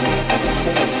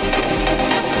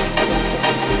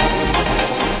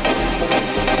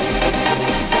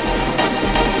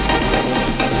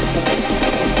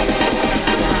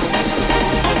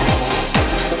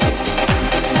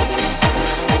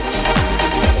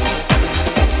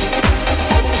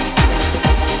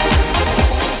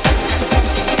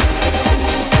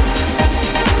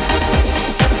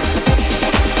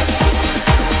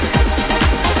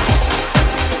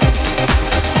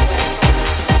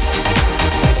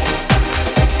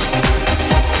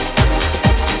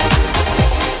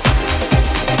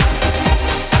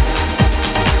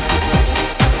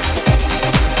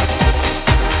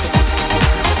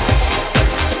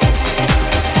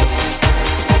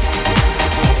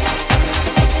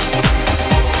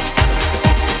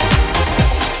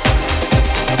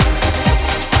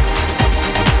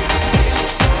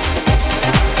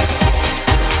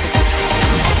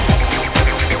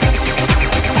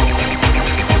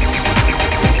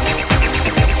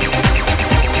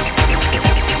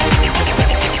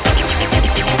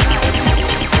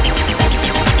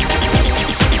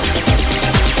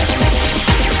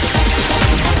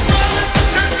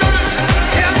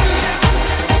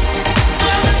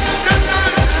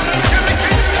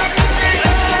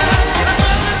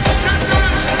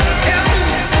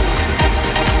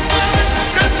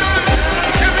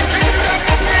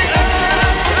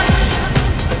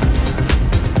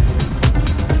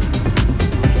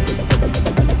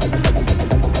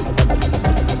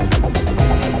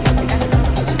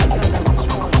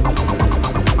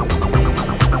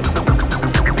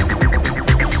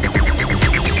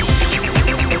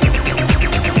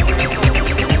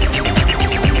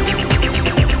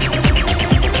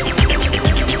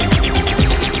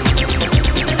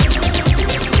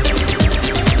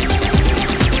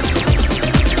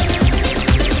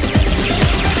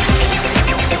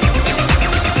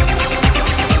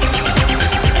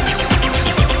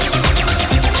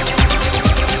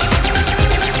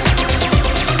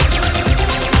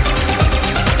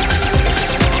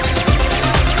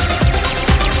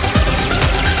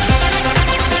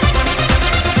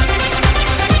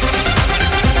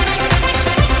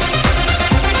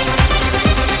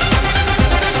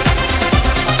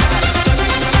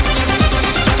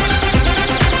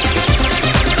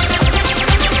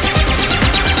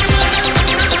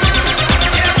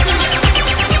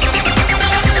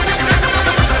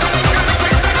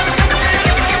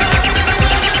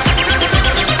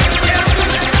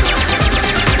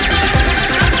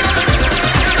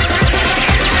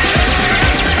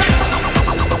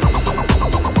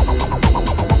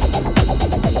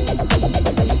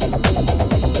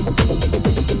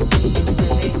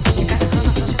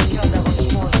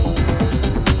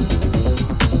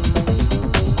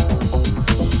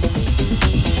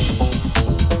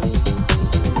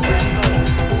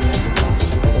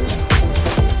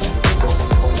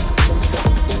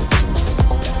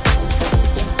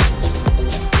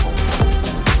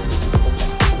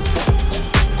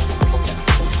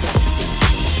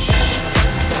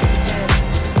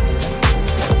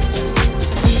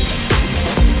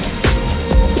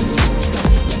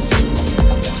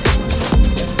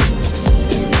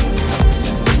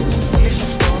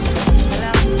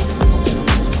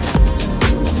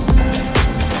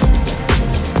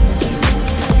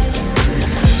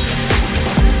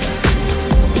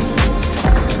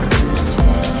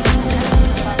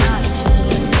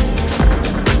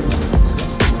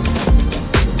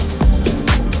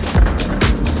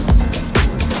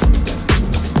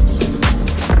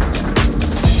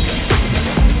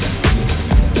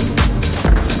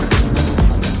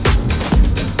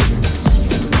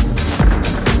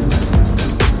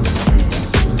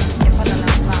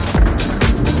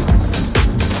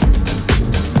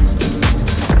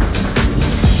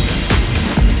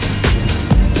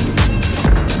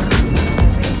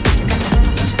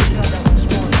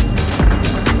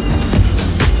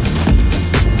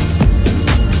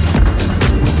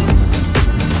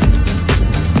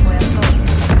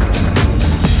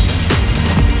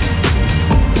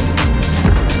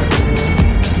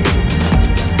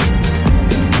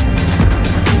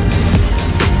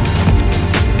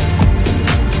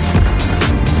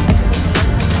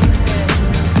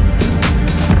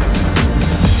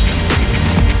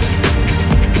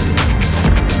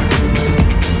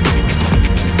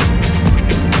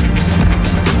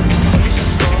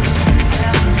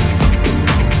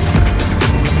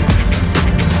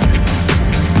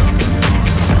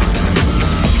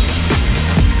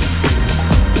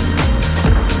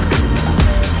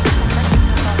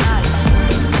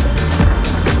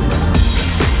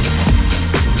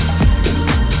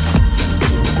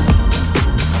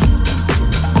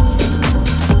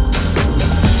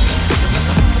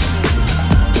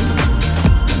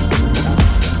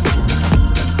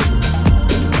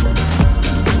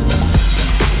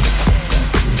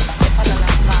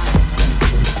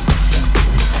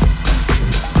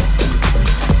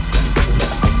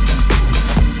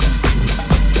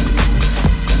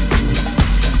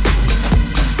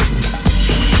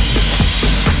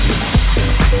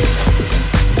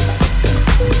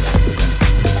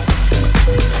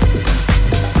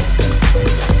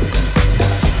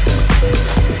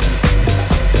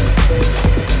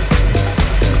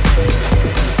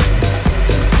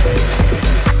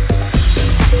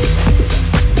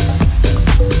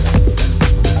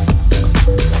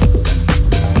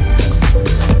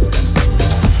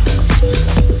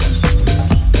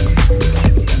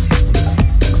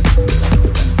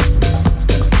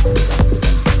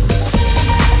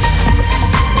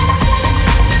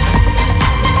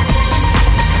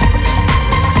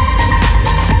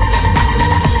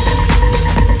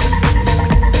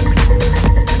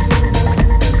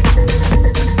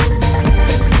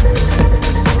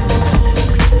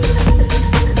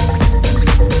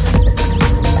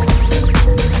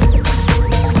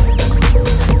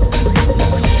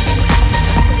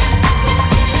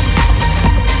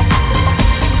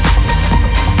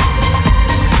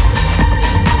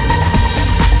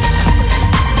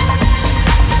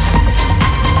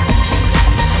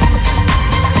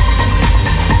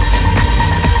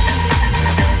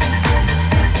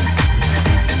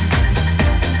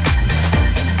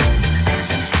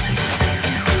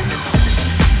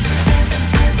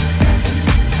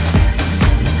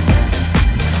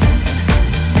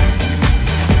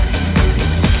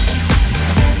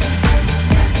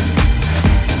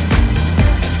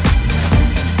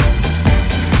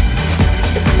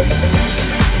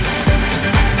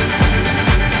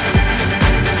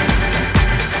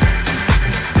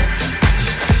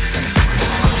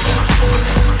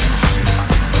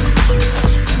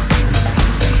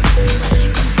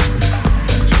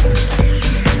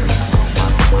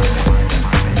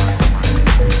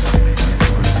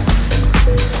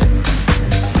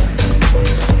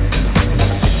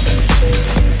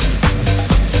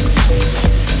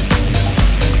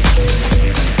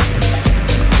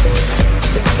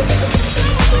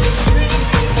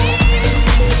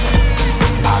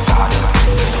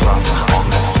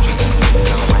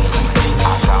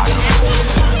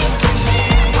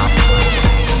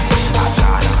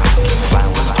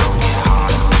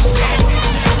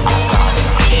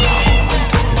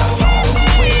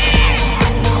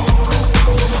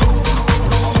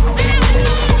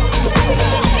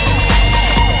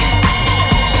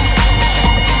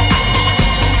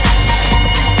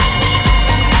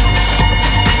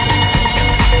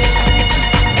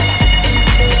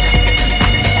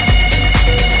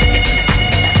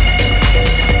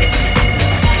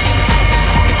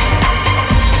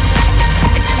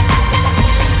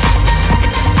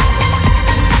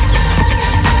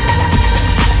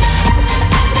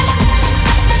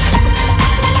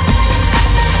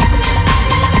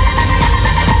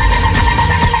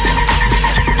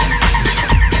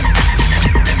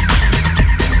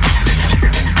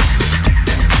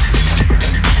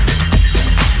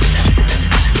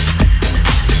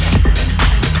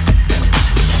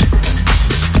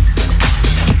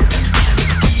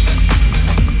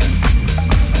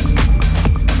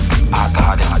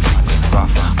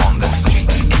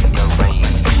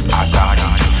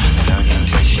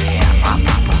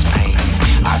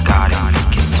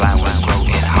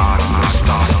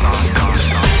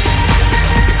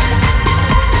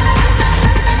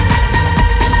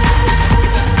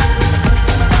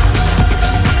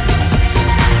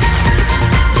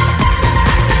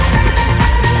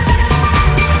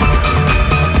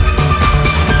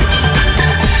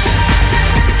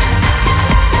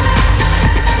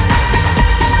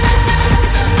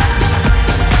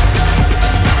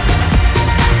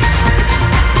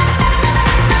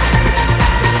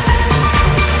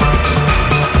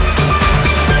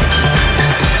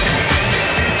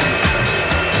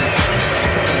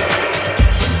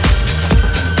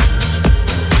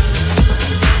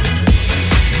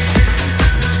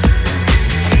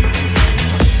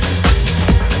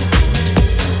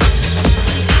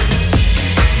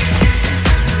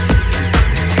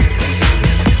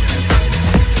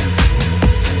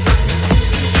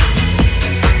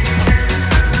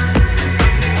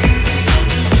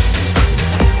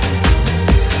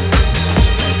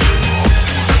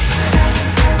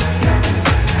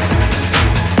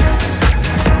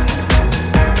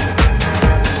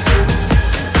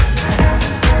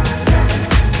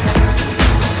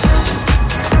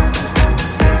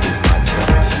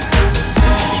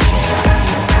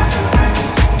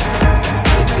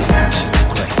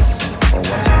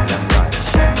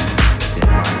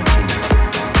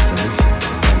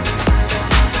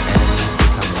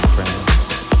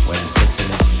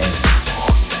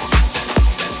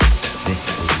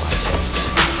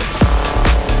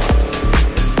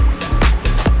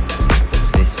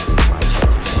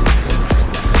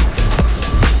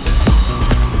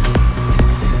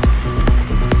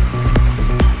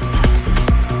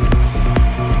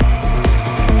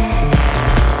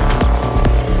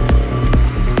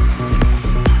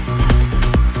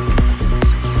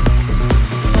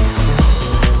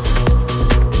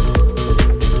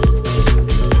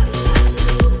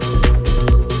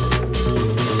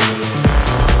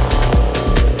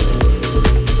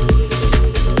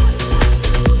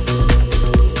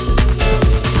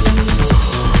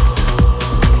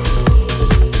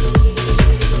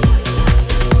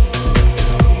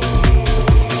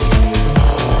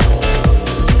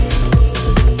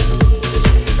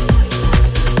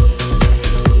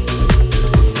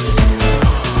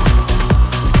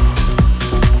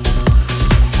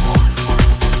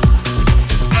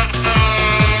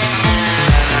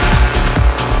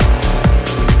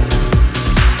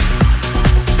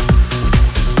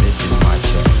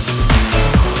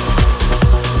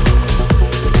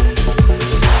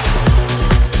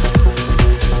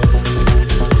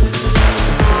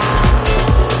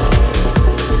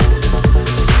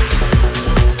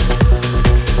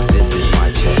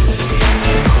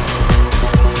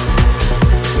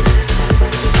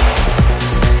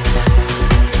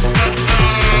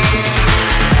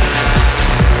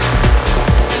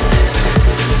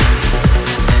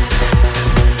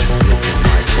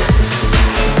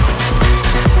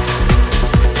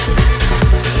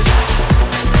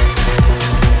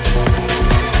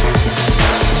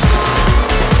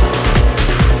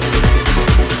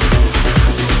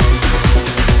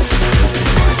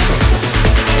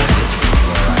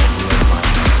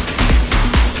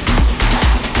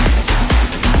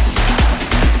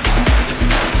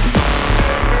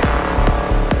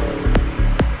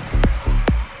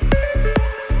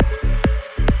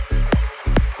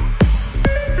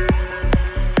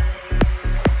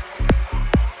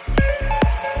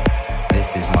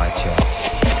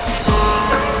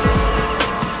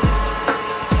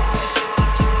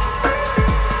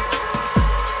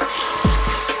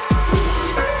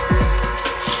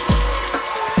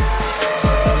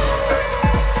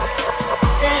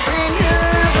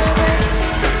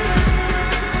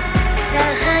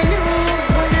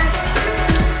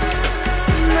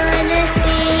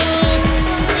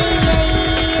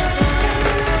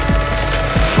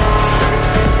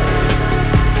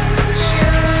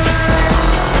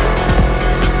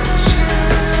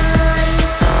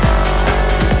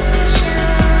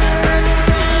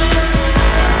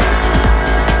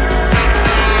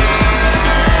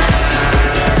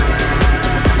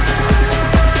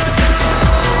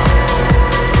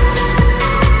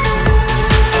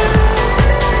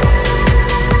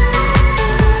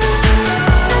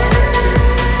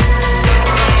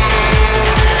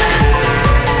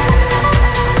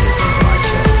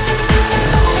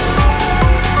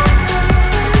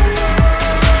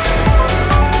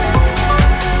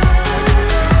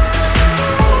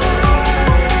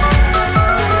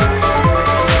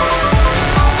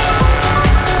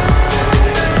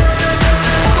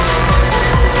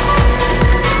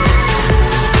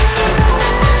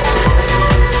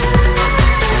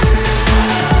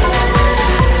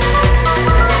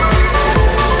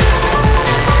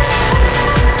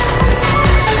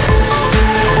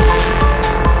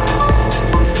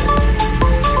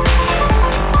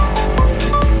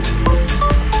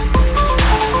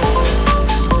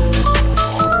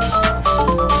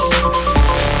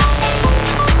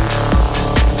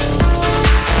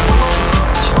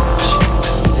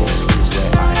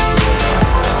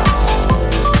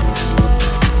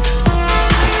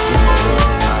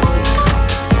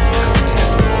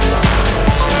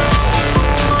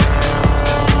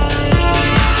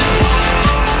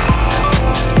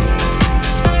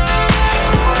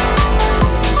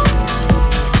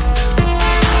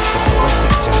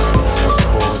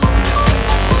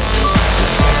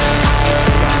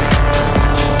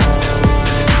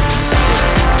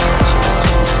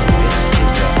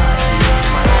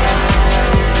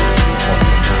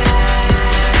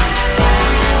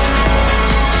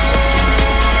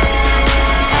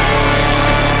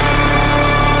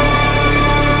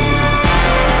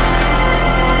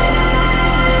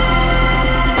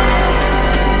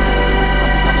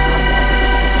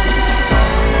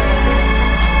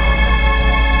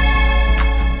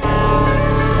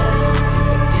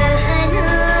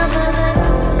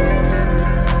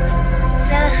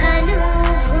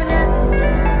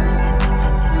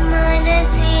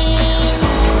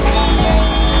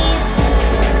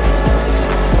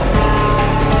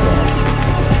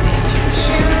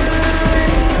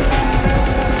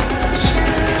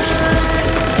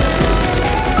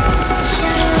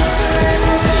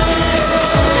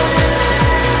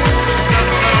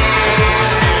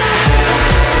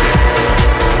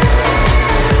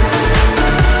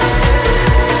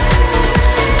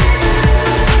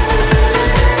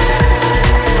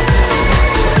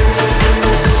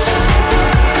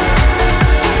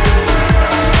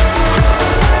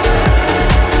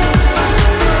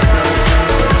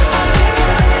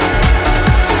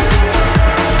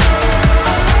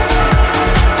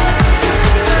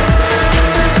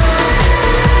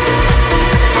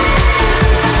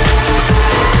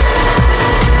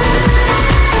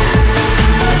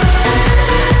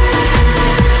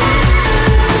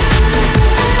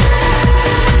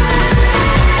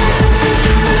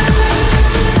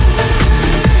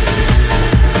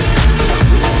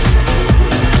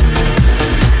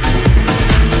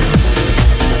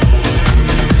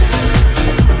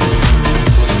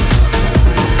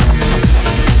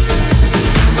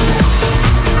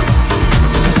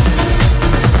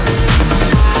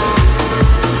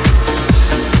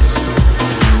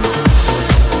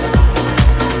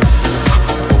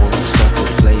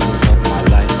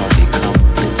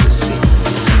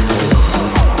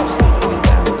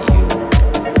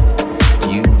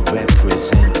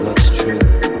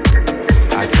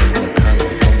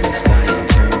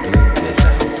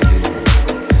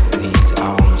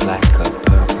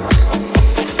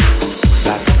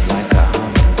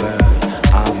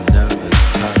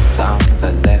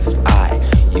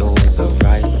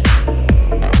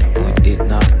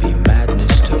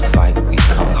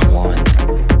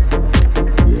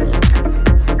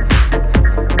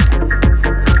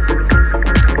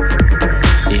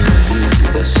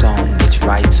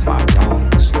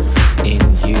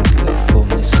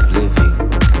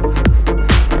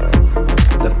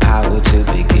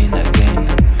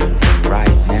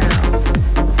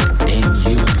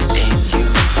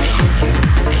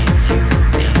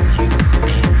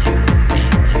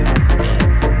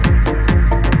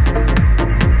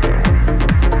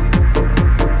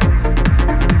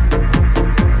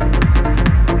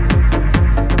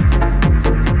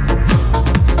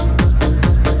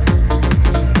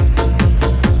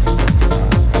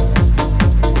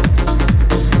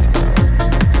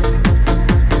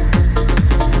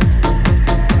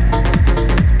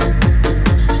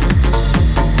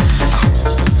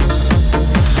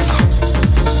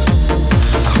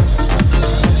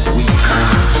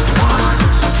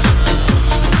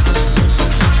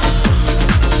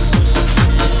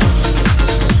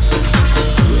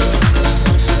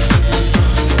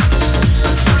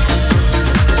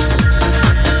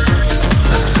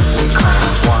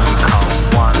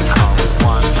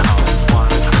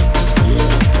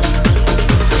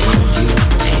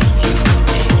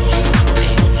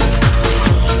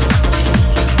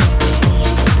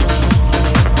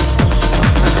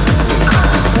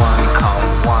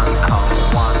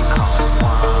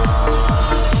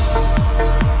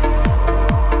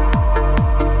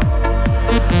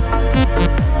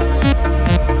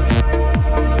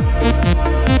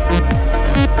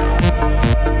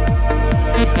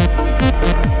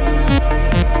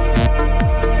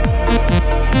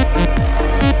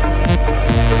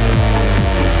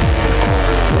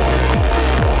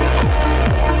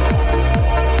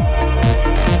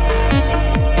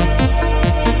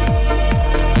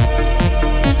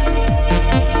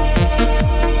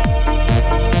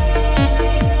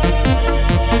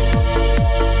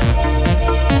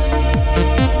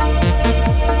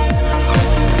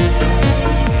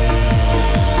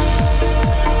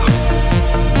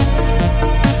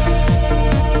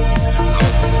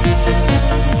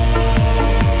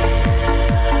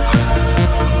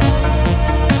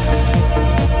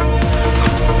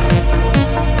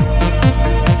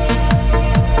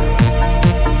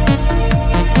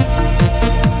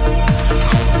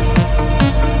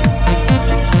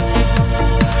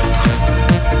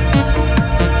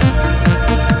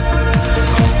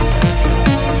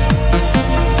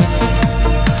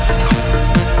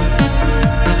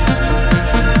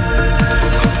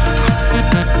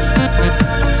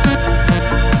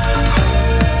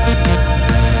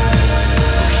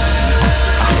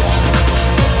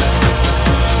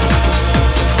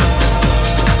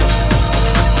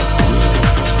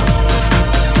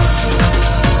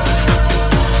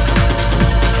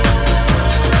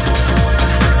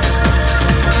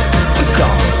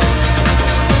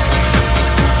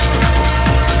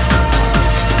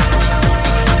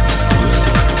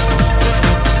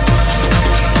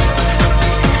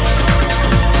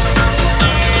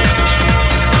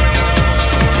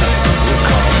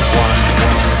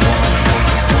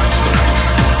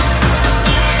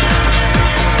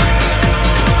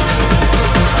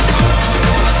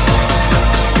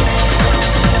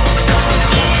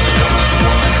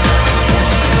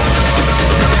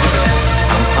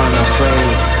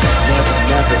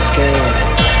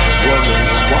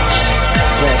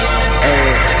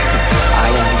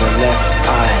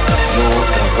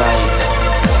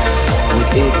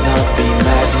 it not be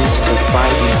madness to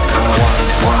fight it? One,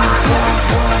 one,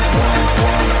 one, one.